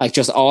 like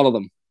just all of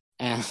them.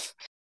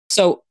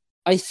 So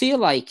I feel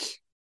like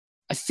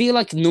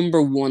number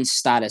 1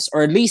 status,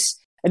 or at least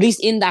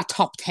in that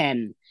top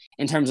 10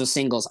 in terms of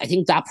singles, I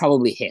think that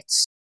probably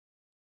hits.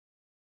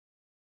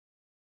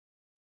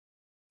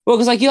 Well,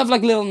 because like you have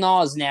like Lil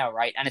Nas now,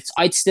 right? And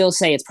I'd still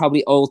say it's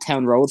probably Old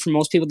Town Road for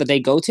most people that they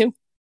go to.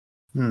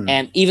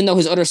 Even though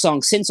his other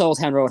songs since Old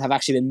Town Road have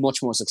actually been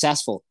much more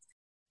successful.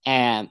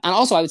 And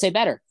also I would say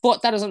better,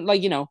 but that doesn't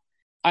like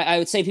I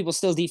would say people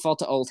still default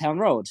to Old Town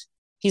Road.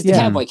 He's the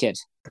cowboy kid.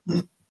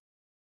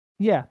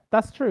 Yeah,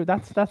 that's true.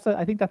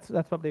 I think that's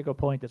probably a good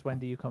point. Is when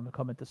do you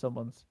come into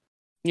someone's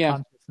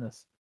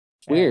consciousness?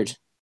 It's weird.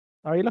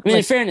 Are you looking?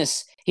 In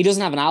fairness, he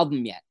doesn't have an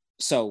album yet,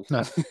 so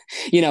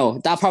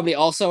that probably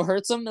also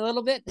hurts him a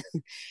little bit.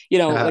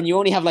 When you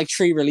only have like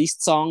 3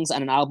 released songs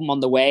and an album on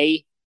the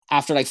way,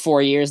 after like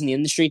 4 years in the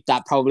industry,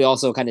 that probably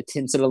also kind of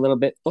tints it a little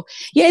bit. But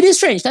yeah, it is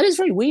strange. That is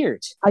very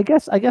weird. I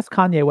guess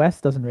Kanye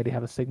West doesn't really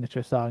have a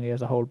signature song. He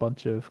has a whole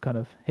bunch of kind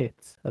of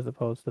hits as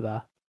opposed to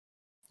that.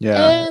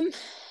 Yeah.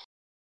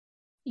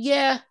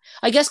 Yeah.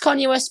 I guess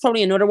Kanye West is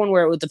probably another one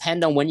where it would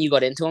depend on when you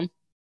got into him.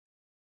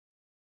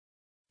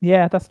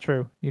 Yeah, that's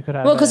true. You could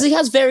have Well, because he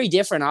has very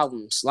different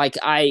albums. Like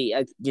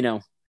I'm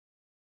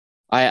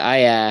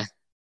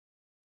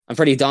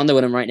pretty done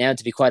with him right now.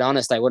 To be quite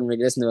honest, I wouldn't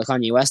really listen to a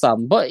Kanye West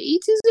album, but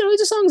he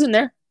the songs in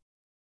there.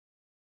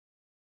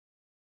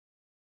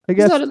 I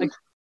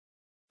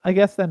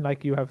guess then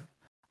like you have,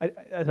 I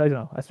don't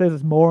know. I suppose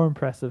it's more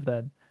impressive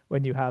then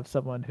when you have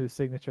someone whose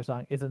signature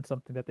song isn't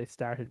something that they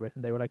started with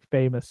and they were like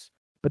famous,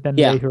 but then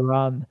later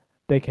on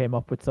they came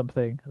up with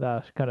something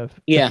that kind of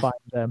defined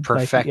them,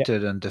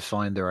 perfected and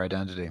defined their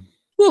identity.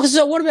 Well,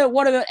 so what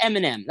about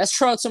Eminem? Let's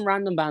throw out some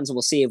random bands and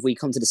we'll see if we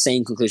come to the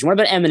same conclusion. What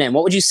about Eminem?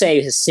 What would you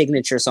say his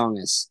signature song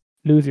is?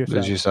 Lose Yourself.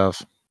 Lose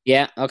Yourself.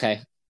 Yeah,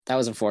 okay. That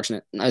was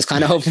unfortunate. I was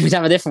kind of hoping we'd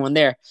have a different one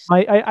there.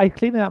 I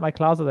cleaning out my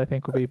closet, I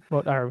think, would be,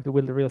 or the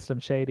Real Slim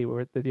Shady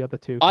were the other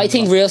two. I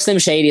think Real Slim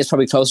Shady is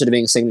probably closer to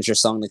being a signature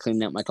song than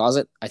Cleaning Out My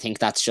Closet. I think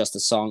that's just a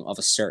song of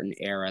a certain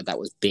era that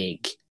was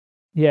big.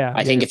 Yeah.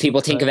 I think if people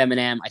think of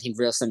Eminem, I think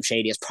Real Slim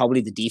Shady is probably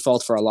the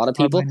default for a lot of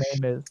people.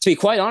 To be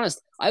quite honest,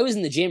 I was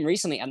in the gym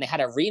recently and they had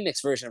a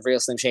remix version of Real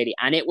Slim Shady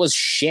and it was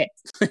shit.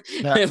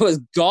 It was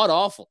god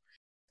awful.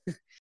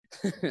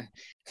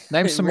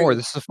 Name some more.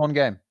 This is a fun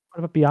game.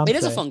 What about Beyonce? It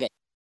is a fun game.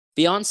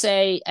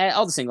 Beyonce,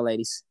 all the single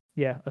ladies.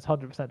 Yeah, that's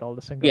 100% all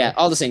the single. Yeah,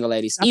 all the single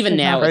ladies. Even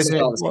now, it's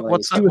all the single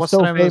ladies. What's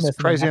the name of this?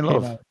 Crazy in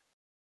Love.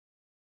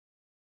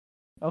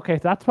 Okay,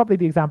 so that's probably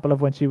the example of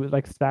when she was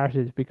like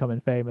started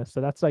becoming famous. So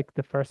that's like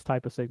the first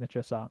type of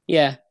signature song.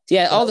 Yeah.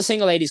 All the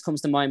single ladies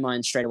comes to my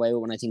mind straight away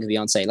when I think of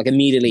Beyonce. Like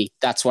immediately,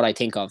 that's what I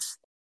think of.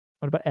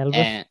 What about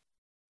Elvis?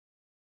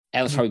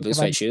 Elvis probably Blue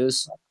Suede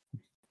Shoes.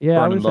 Yeah,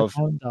 I was a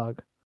Hound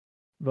Dog,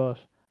 but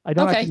I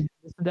don't actually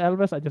listen to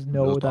Elvis. I just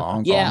know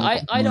that.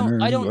 Yeah, I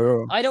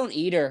don't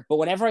either. But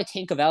whenever I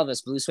think of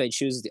Elvis, Blue Suede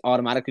Shoes is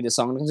automatically the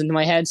song that comes into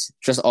my head.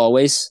 Just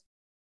always.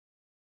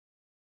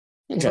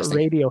 Interesting.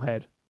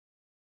 Radiohead.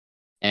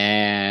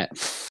 I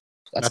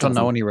don't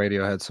know any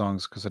Radiohead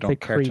songs because I don't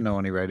care to know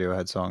any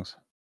Radiohead songs.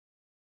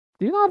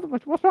 Do you know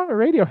what's wrong with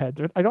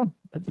Radiohead? I don't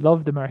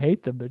love them or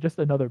hate them. They're just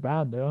another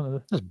band.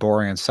 They're just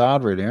boring and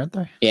sad, really, aren't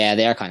they? Yeah,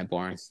 they are kind of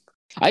boring.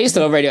 I used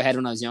to love Radiohead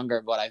when I was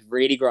younger, but I've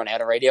really grown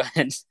out of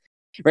Radiohead.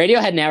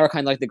 Radiohead now are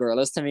kind of like the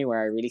Gorillaz to me, where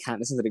I really can't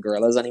listen to the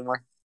Gorillaz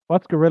anymore.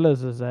 What's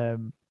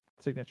Gorillaz'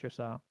 signature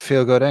song?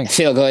 Feel Good Inc.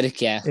 Feel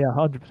Good, yeah. Yeah,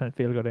 100%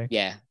 Feel Good Inc.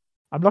 Yeah.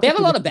 They have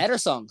a lot of better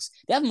songs.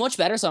 They have much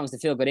better songs than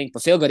Feel Good Inc.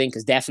 But Feel Good Inc.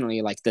 is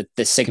definitely like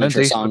the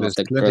signature song of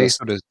the Clint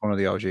Eastwood is one of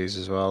the OGs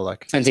as well.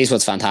 Like Clint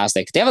Eastwood's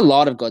fantastic. They have a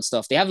lot of good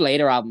stuff. They have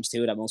later albums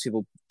too that most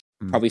people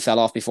probably fell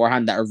off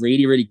beforehand that are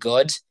really, really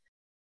good.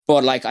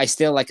 But like, I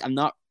still like. I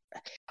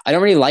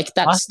don't really like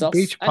that stuff.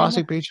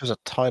 Plastic Beach was a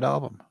tight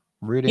album.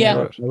 Really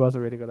good. It was a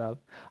really good album.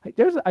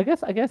 I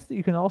guess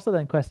you can also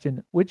then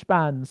question which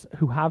bands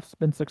who have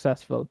been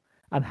successful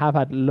and have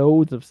had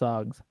loads of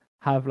songs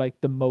have like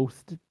the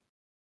most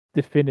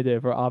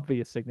definitive or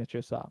obvious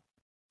signature song.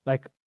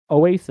 Like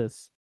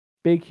Oasis,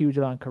 big, huge,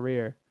 long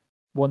career.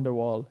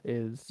 Wonderwall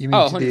is. You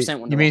mean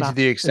 100%. You mean to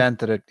the extent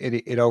that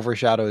it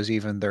overshadows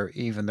even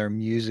their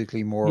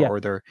musically more or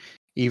their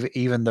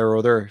even their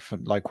other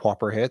like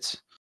whopper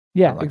hits.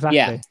 Yeah, like,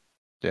 exactly.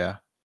 Yeah.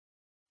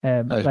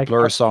 Like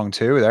Blur song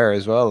too there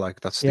as well. Like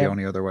that's the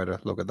only other way to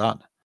look at that.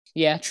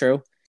 Yeah,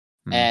 true.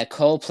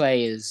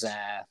 Coldplay is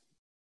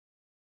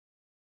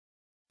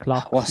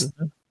Clock. What's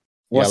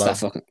that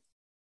fucking?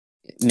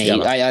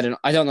 Maybe I don't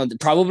know.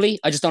 Probably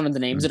I just don't know the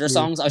names of their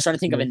songs. I was trying to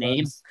think of a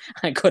name.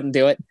 I couldn't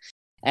do it.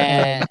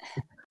 A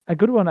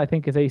good one I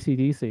think is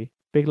AC/DC.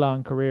 Big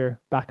long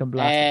career, Back in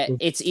Black.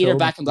 It's either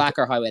Back in Black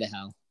or Highway to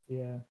Hell.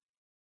 Yeah.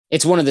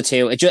 It's one of the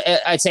two.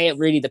 I'd say it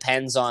really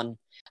depends on,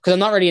 because I'm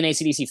not really an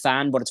AC/DC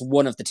fan, but it's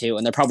one of the two,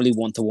 and they're probably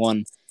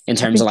 1-to-1 in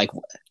terms of like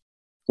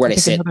where they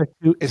sit.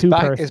 Is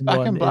Back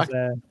in Black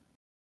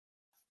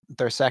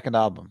their second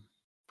album?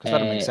 Because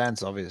that makes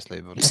sense, obviously.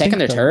 But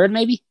second or third,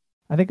 maybe.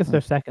 I think it's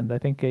their second. I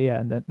think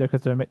and then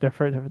because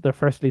their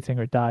first lead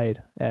singer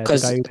died.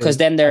 Because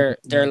then their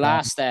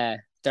last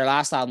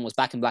album was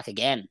Back in Black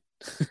again.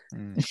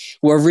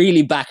 We're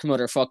really back,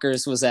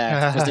 motherfuckers. Was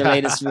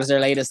their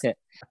latest hit.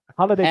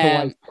 Holiday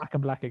to White, Back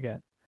in Black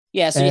again.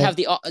 Yeah, so you have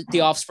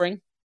the Offspring.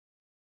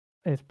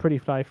 It's pretty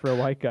fly for a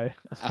white guy.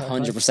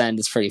 100%,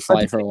 it's pretty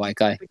fly for a white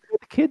guy.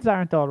 The Kids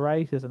Aren't All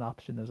Right is an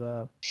option as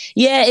well.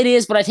 Yeah, it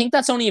is, but I think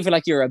that's only if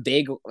you're a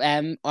big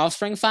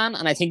Offspring fan,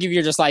 and I think if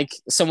you're just like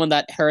someone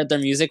that heard their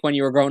music when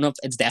you were growing up,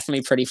 it's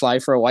definitely pretty fly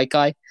for a white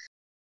guy.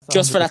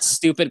 Just for that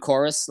stupid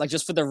chorus, like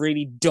just for the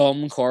really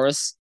dumb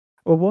chorus.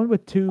 Well, one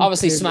with two.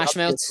 Obviously, Smash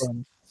Mouth.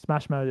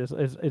 Smash Mouth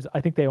is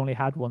I think they only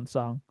had one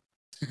song.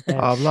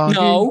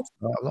 No.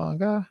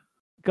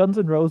 Guns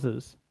N'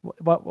 Roses.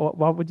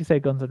 What would you say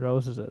Guns N'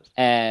 Roses is?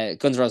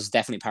 Guns N' Roses is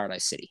definitely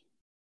Paradise City.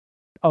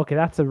 Okay,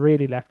 that's a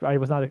really left. I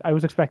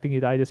was expecting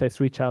you to either say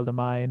 "Sweet Child of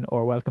Mine"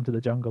 or "Welcome to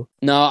the Jungle."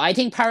 No, I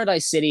think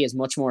Paradise City is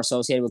much more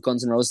associated with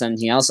Guns N' Roses than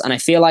anything else, and I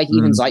feel like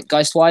even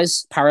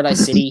zeitgeist-wise,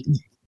 Paradise City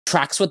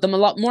tracks with them a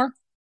lot more.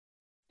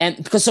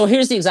 And because so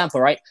here's the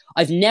example, right?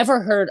 I've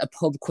never heard a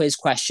pub quiz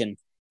question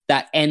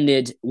that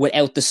ended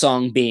without the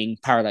song being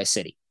Paradise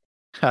City.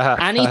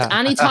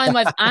 Anytime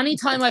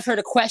I've heard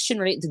a question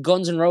related to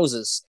Guns N'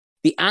 Roses,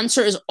 the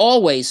answer is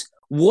always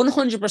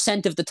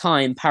 100% of the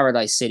time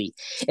Paradise City.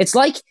 It's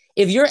like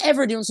if you're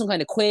ever doing some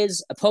kind of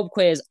quiz, a pub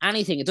quiz,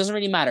 anything, it doesn't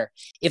really matter.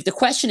 If the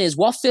question is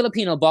what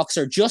Filipino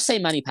boxer, just say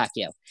Manny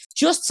Pacquiao.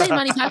 Just say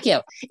Manny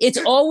Pacquiao. It's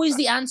always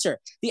the answer.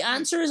 The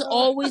answer is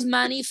always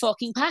Manny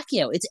fucking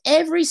Pacquiao. It's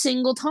every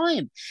single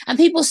time. And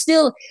people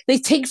still, they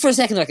think for a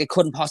second like it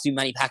couldn't possibly be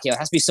Manny Pacquiao. It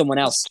has to be someone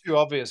else. It's too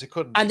obvious. It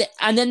couldn't.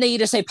 And then they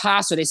either say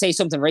pass or they say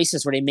something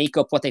racist where they make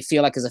up what they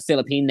feel like is a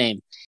Philippine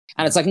name.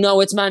 And it's like, no,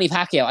 it's Manny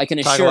Pacquiao. I can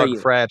assure you.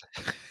 Fred.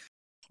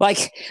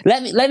 Like,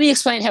 let me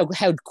explain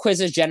how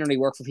quizzes generally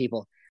work for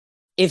people.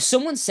 If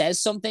someone says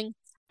something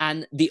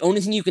and the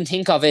only thing you can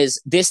think of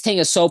is this thing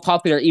is so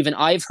popular, even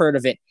I've heard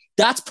of it,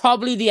 that's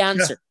probably the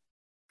answer.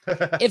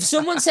 If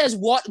someone says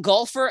what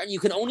golfer and you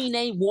can only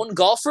name one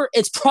golfer,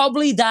 it's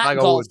probably that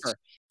golfer.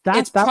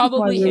 That's probably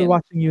why we were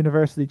watching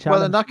University Challenge.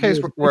 Well, in that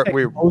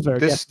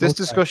case, this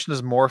discussion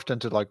has morphed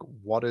into like,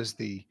 what is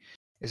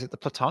it the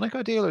Platonic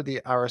ideal or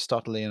the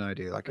Aristotelian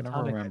ideal? I can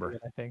never remember. Ideal,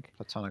 I think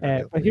Platonic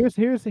ideal. But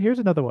here's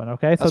another one.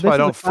 Okay, that's why I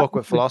don't fuck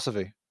with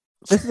philosophy.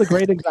 This is a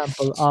great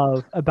example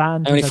of a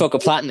band. I only fuck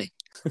with Platony.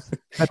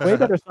 Had way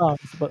better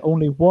songs, but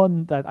only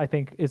one that I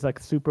think is like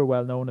super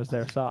well known as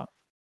their song.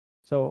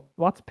 So,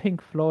 what's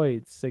Pink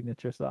Floyd's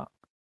signature song?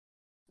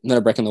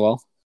 Another Brick in the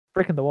Wall.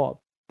 Brick in the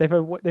Wall. They've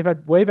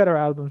had way better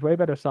albums, way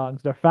better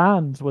songs. Their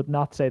fans would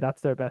not say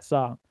that's their best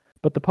song,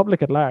 but the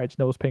public at large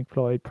knows Pink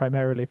Floyd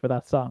primarily for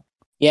that song.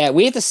 Yeah,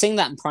 we had to sing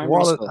that in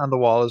primary school. And The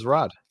Wall is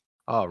rad.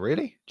 Oh,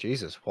 really?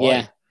 Jesus,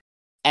 why?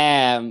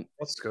 Yeah.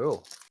 What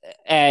school?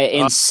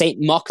 In St.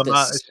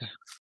 Moctus.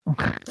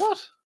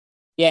 What?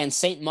 Yeah, in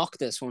St.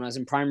 Moctus, when I was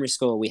in primary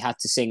school, we had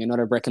to sing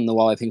Another Brick in the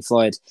Wall by Pink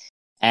Floyd.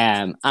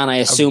 And I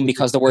assume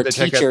because the word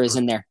teacher is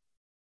in there.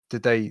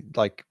 Did they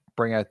like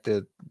bring out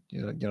the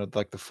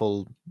like the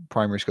full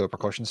primary school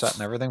percussion set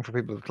and everything for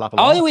people to clap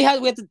along? Oh yeah,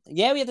 we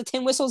had the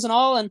tin whistles and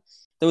all, and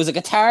there was a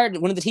guitar.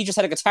 One of the teachers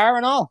had a guitar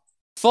and all.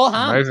 Full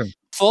ham. Amazing.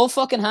 Full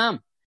fucking ham.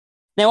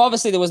 Now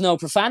obviously there was no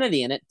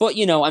profanity in it, but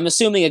I'm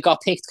assuming it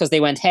got picked because they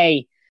went,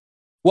 hey,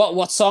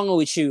 what song will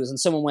we choose? And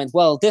someone went,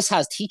 well, this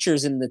has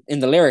teachers in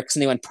the lyrics,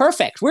 and they went,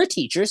 perfect, we're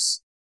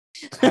teachers.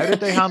 How did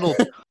they handle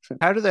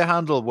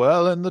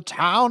well, in the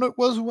town it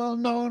was well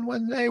known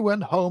when they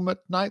went home at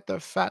night their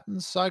fat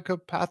and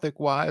psychopathic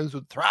wives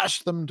would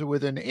thrash them to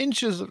within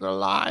inches of their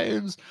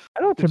lives.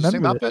 I don't remember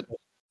that bit.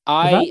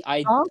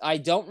 I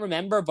don't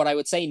remember, but I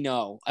would say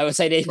no. I would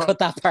say they cut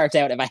that part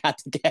out if I had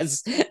to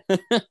guess.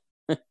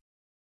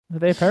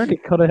 They apparently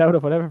cut it out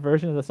of whatever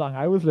version of the song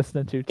I was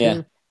listening to too.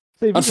 Yeah.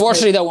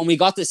 Unfortunately, though, when we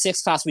got to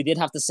 6th class, we did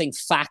have to sing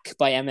 "Fack"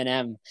 by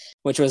Eminem,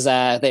 which was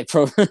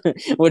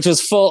which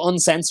was full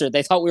uncensored.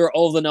 They thought we were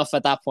old enough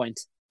at that point.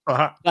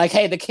 Uh-huh. Like,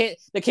 hey, the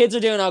kids are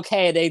doing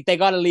okay. They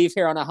got to leave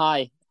here on a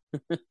high.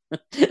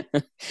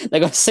 They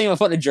got to sing with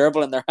putting a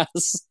gerbil in their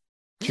ass.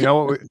 Do you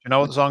know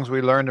what songs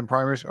we learned in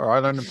primary, or I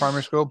learned in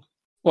primary school?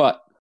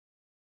 What?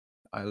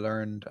 I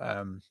learned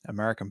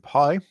American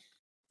Pie.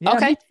 Yeah,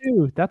 okay, me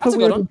too. That's a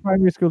weird one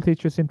primary school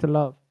teachers seem to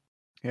love.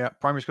 Yeah,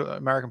 primary school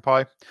American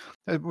Pie.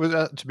 It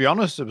was, to be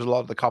honest, it was a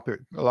lot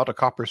of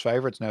Copper's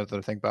favorites. Now that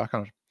I think back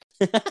on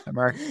it,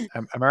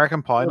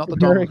 American Pie, not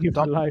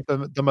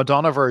the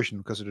Madonna version,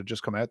 because it had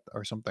just come out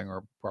or something,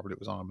 or probably it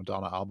was on a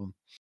Madonna album.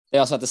 They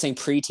also had to sing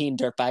 "Preteen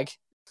Dirtbag."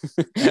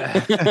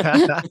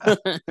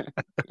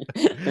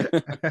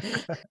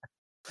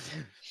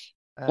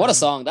 What a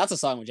song! That's a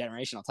song of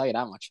generation. I'll tell you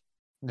that much.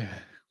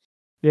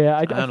 Yeah,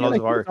 I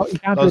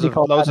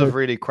loads of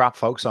really crap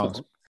folk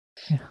songs.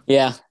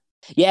 Yeah.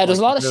 Yeah, there's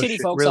a lot of shitty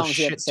folk songs.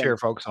 Shit-tier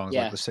folk songs,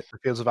 like the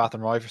Fields of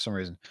Athenry for some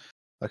reason.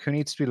 Like, who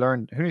needs to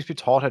be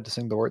taught how to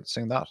sing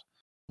that?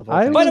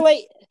 By the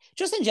way,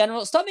 just in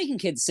general, stop making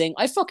kids sing.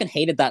 I fucking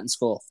hated that in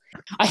school.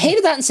 I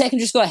hated that in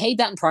secondary school. I hate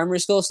that in primary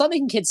school. Stop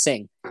making kids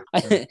sing.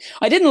 I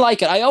didn't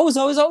like it. I was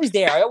always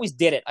there. I always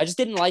did it. I just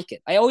didn't like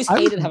it. I always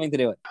hated having to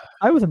do it.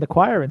 I was in the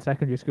choir in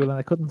secondary school and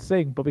I couldn't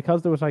sing, but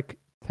because there was like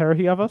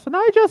 30 of us and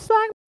I just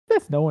sang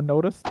this, no one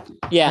noticed.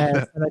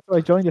 Yeah. And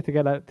I joined it to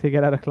get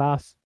out of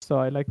class. So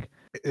I like.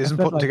 Isn't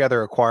putting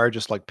together a choir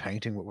just like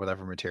painting with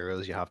whatever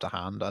materials you have to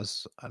hand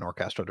as an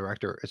orchestral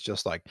director? It's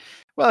just like,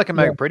 well, I can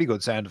make a pretty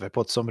good sound if I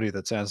put somebody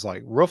that sounds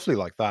like roughly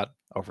like that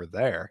over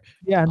there.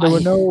 Yeah, and there were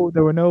no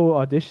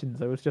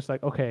auditions. It was just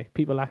like, okay,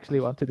 people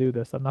actually want to do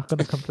this. I'm not going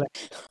to complain.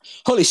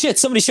 Holy shit!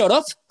 Somebody showed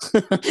up.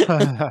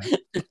 I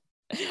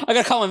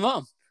gotta call my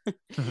mom.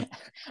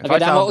 Okay,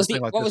 Dan, what was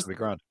the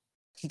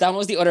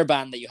other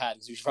band that you had?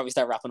 Because we should probably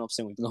start wrapping up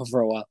soon. We've been going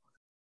for a while.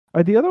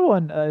 Or the other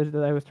one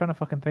that I was trying to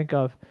fucking think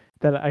of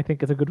that I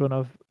think is a good one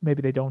of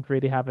maybe they don't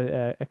really have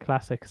a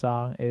classic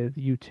song is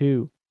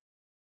U2.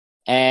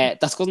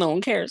 That's because no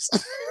one cares.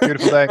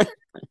 Beautiful day.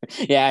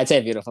 Yeah, I'd say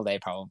a beautiful day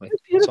probably.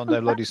 Sunday,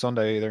 bloody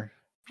Sunday either.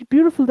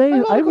 Beautiful day. They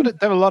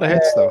have a lot of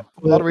hits though.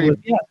 A lot of really.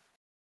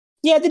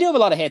 Yeah, they do have a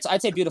lot of hits.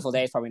 I'd say Beautiful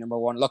Day is probably number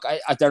one. Look,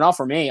 they're not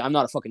for me. I'm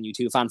not a fucking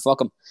U2 fan. Fuck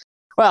them.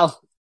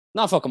 Well,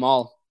 not fuck them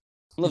all.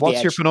 Love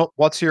what's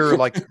your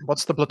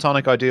what's the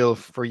platonic ideal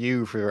for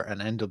you for an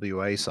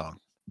NWA song?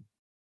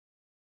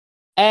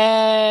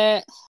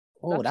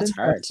 That's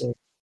hard.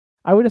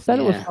 I would have said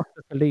it was Fuck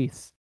the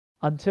Police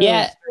until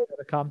Straight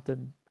Outta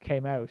Compton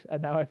came out,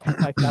 and now I think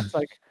like that's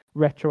like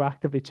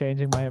retroactively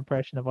changing my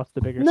impression of what's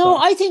the bigger No,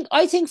 song.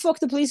 I think Fuck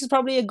the Police is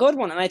probably a good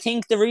one, and I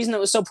think the reason it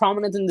was so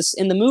prominent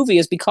in the movie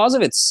is because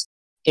of its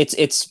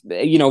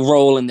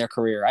role in their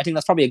career. I think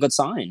that's probably a good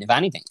sign, if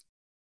anything.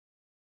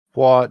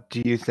 What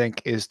do you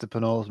think is the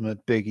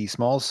penultimate Biggie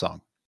Smalls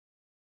song?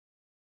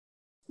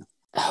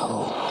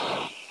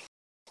 Oh,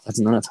 that's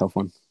not a tough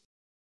one.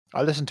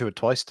 I listened to it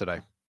twice today.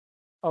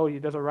 Oh,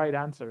 there's a right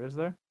answer, is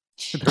there?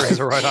 There is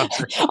a right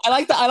answer. I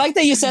like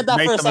that you said that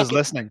for a second. Is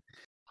listening.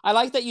 I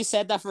like that you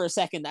said that for a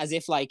second, as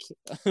if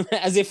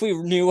we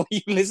knew what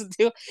you listened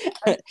to.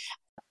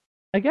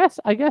 I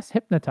guess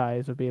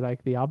Hypnotize would be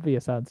like the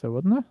obvious answer,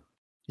 wouldn't it?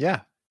 Yeah,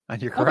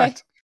 and you're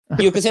correct.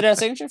 Okay. You consider that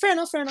signature? Fair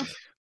enough.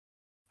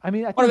 I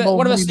mean, I what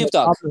think about Snoop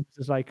Dogg?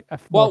 Is like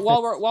while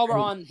we're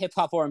on hip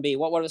hop R&B,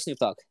 what about Snoop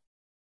Dogg?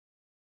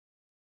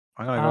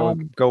 I'm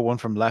gonna go one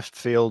from left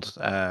field.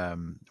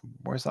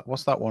 Where's that?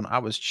 What's that one? I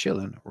was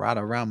chilling right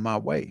around my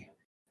way.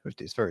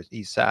 It's very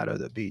east side of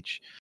the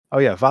beach. Oh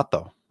yeah,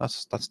 Vato.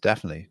 That's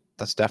definitely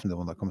the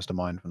one that comes to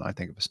mind when I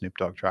think of a Snoop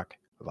Dogg track.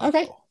 Vato.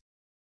 Okay.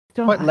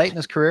 Quite late in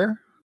his career.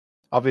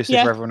 Obviously,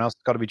 for everyone else,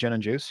 it's got to be Gin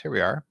and Juice. Here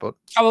we are, but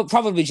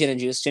probably Gin and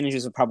Juice. Gin and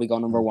Juice would probably go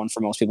number one for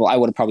most people. I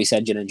would have probably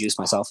said Gin and Juice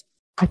myself.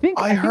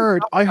 I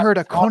heard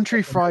a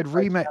Country Fried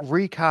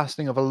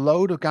recasting of a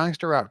load of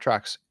gangster rap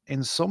tracks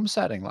in some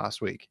setting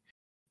last week,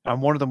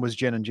 and one of them was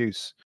Gin and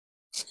Juice.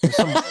 It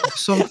was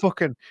some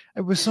fucking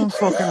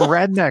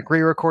redneck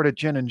re-recorded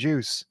Gin and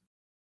Juice.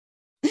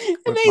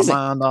 Amazing.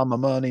 My mind on my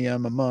money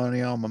and my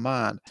money on my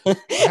mind.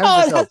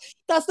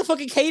 That's the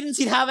fucking cadence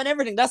he'd have and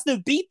everything. That's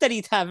the beat that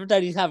he'd have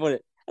with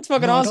it. That's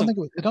fucking awesome.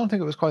 I don't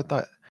think it was quite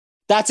that.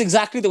 That's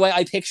exactly the way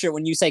I picture it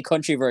when you say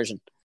country version.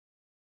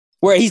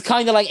 Where he's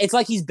kind of like, it's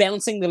like he's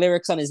bouncing the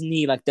lyrics on his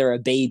knee like they're a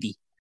baby.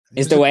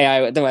 Is the way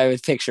I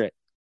would picture it.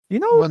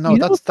 Well, no,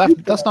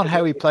 that's not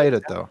how he played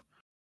it though.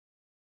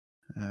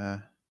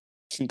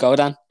 Go,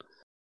 Dan.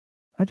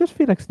 I just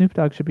feel like Snoop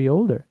Dogg should be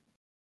older.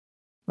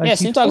 Like,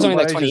 Snoop Dogg's only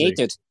like 28,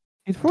 dude.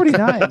 He's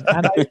 49,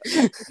 and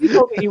if you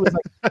told me he was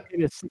like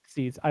in his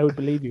 60s, I would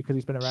believe you because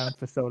he's been around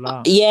for so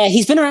long. Yeah,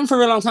 he's been around for a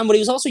really long time, but he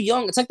was also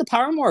young. It's like the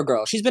Paramore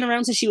girl. She's been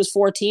around since she was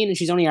 14, and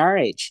she's only our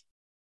age.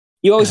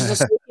 You always just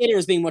associate her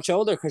as being much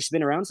older because she's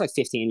been around for like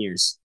 15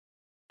 years.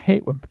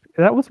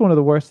 That was one of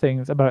the worst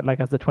things about like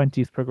as the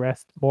 20s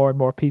progressed, more and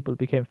more people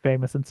became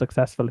famous and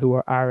successful who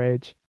were our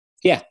age.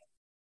 Yeah,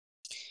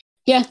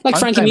 like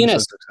Frankie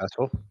Muniz.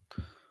 Successful.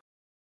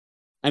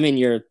 I mean,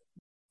 yeah,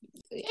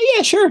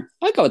 sure,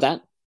 I'd go with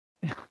that.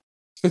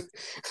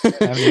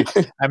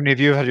 How many of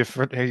you had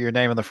your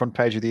name on the front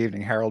page of the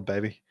Evening Herald,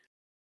 baby?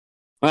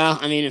 Well,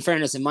 I mean, in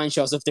fairness, if mine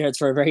shows up there, it's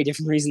for a very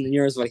different reason than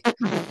yours, buddy.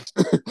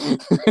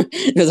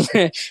 Because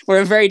we're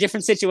in very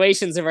different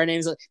situations if our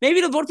names. Maybe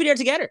they'll both be there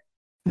together.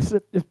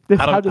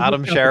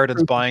 Adam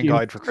Sheridan's buying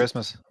guide for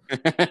Christmas.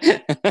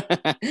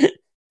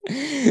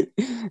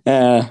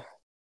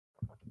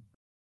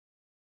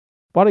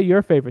 What are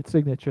your favorite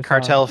signature songs?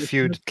 Cartel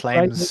Feud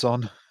claims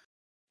son.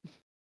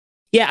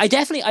 Yeah, I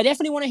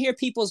definitely want to hear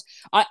people's.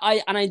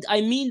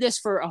 I mean this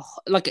for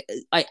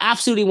I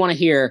absolutely want to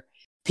hear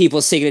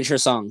people's signature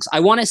songs. I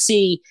want to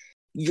see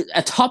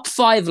a top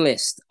 5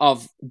 list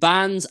of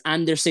bands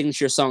and their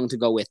signature song to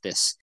go with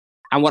this.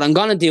 And what I'm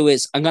gonna do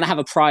is I'm gonna have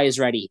a prize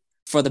ready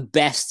for the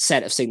best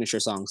set of signature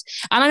songs.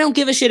 And I don't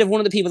give a shit if one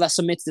of the people that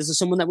submits this is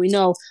someone that we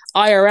know,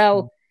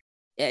 IRL,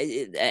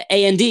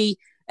 A&D.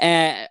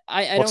 I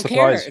don't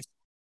care.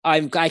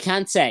 I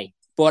can't say,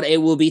 but it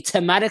will be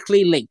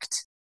thematically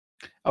linked.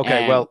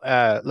 Okay, well,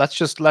 let's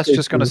just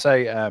gonna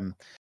say,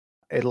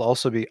 it'll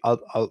also be,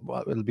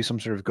 it'll be some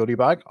sort of goodie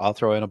bag. I'll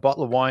throw in a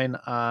bottle of wine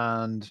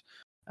and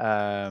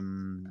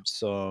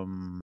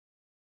some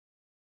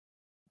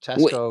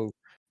Tesco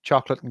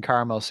chocolate and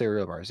caramel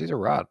cereal bars. These are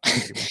rad.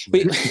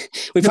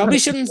 we probably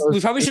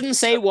shouldn't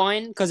say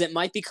wine because it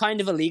might be kind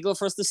of illegal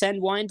for us to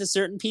send wine to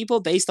certain people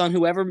based on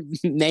whoever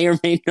may or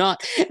may not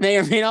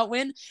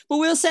win. But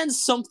we'll send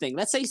something.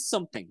 Let's say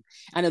something,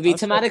 and it'll be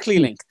thematically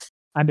linked.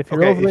 And if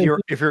you're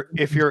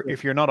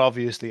if you're not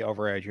obviously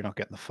overage, you're not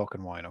getting the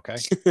fucking wine, okay?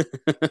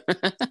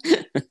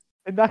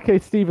 In that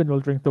case, Stephen will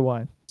drink the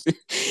wine.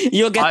 I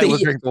will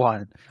drink the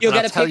wine. You'll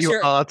get a picture.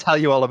 I'll tell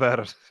you all about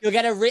it. You'll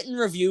get a written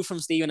review from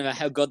Stephen about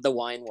how good the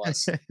wine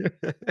was.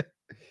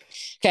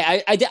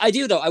 Okay, I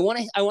do though. I want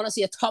to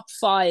see a top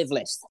 5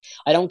 list.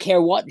 I don't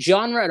care what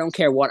genre. I don't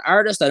care what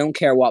artist. I don't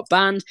care what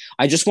band.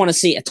 I just want to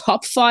see a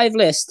top 5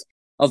 list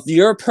of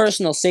your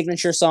personal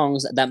signature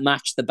songs that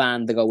match the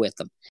band to go with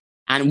them.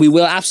 And we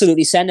will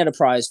absolutely send out a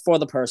prize for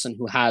the person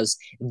who has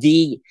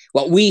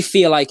what we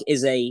feel like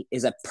is a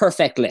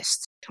perfect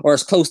list, or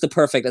as close to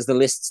perfect as the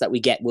lists that we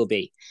get will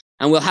be.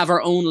 And we'll have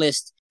our own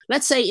list,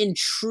 let's say in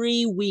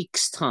 3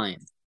 weeks'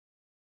 time.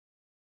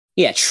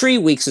 Yeah, 3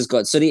 weeks is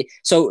good. So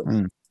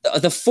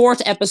the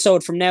fourth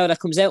episode from now that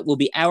comes out will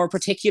be our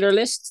particular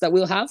lists that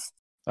we'll have.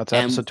 That's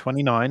episode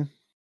 29.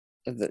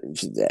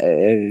 This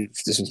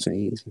one's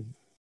 20.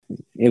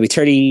 It'll be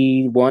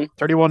 31.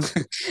 31.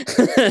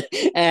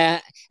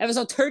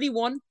 Episode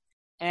 31.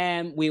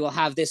 We will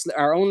have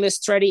our own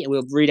lists ready, and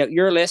we'll read out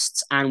your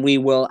lists, and we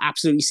will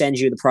absolutely send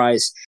you the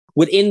prize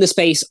within the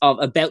space of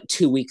about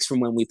 2 weeks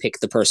from when we pick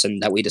the person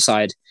that we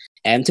decide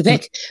to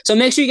pick. So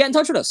make sure you get in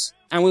touch with us,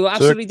 and we will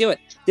absolutely do it.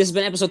 This has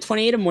been episode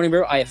 28 of Morning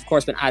Brew. I have, of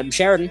course, been Adam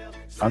Sheridan.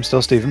 I'm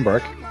still Stephen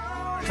Burke.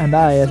 And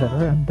I, as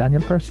ever, am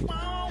Daniel Percival.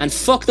 And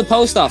fuck the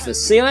post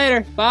office. See you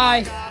later.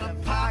 Bye.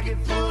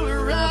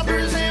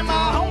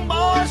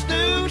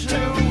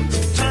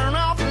 Turn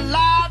off the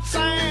lights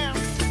and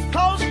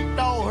close the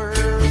doors.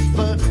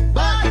 But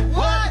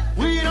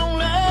we don't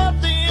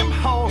let them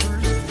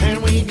whores,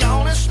 and we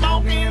gonna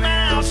smoking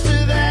out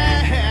to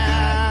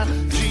that.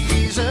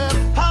 Jesus,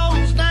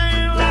 hose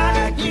down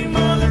like you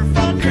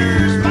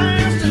motherfuckers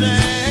bounce to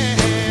that.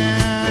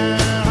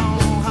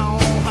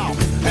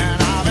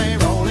 And I've been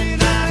rolling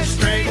down the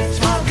street,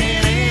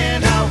 smoking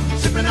in dope,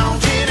 sipping on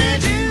gin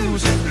and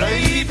juice, and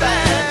laid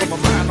back. My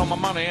mind on my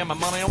money and my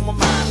money on my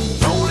mind.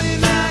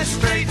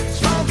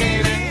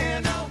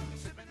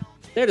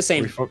 They're the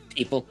same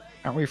people.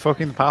 Aren't we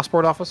fucking the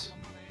passport office?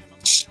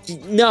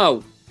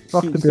 No.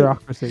 Fuck the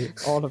bureaucracy.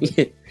 All of it.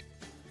 Do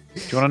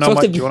you want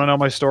to know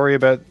my story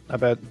about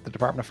the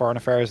Department of Foreign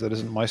Affairs? That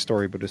isn't my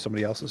story, but is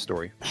somebody else's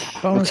story.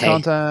 Bonus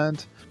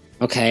content.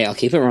 Okay, I'll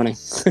keep it running.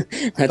 Let's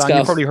Don, go.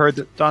 You probably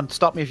heard Don,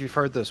 stop me if you've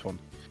heard this one.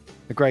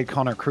 The great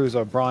Conor Cruise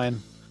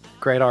O'Brien,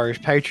 great Irish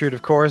patriot,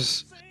 of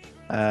course,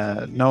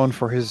 known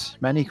for his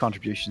many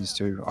contributions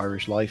to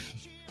Irish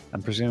life,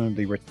 and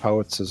presumably wrote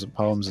poems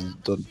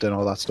and done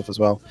all that stuff as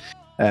well.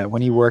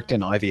 When he worked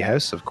in Ivy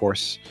House, of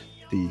course,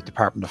 the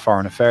Department of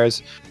Foreign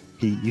Affairs,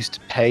 he used to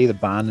pay the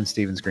band in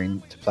Stephen's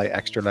Green to play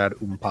extra loud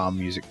palm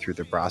music through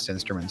their brass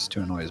instruments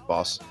to annoy his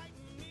boss.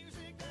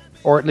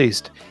 Or at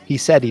least, he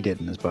said he did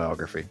in his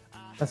biography.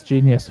 That's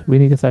genius. We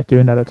need to start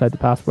doing that outside the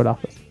passport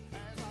office.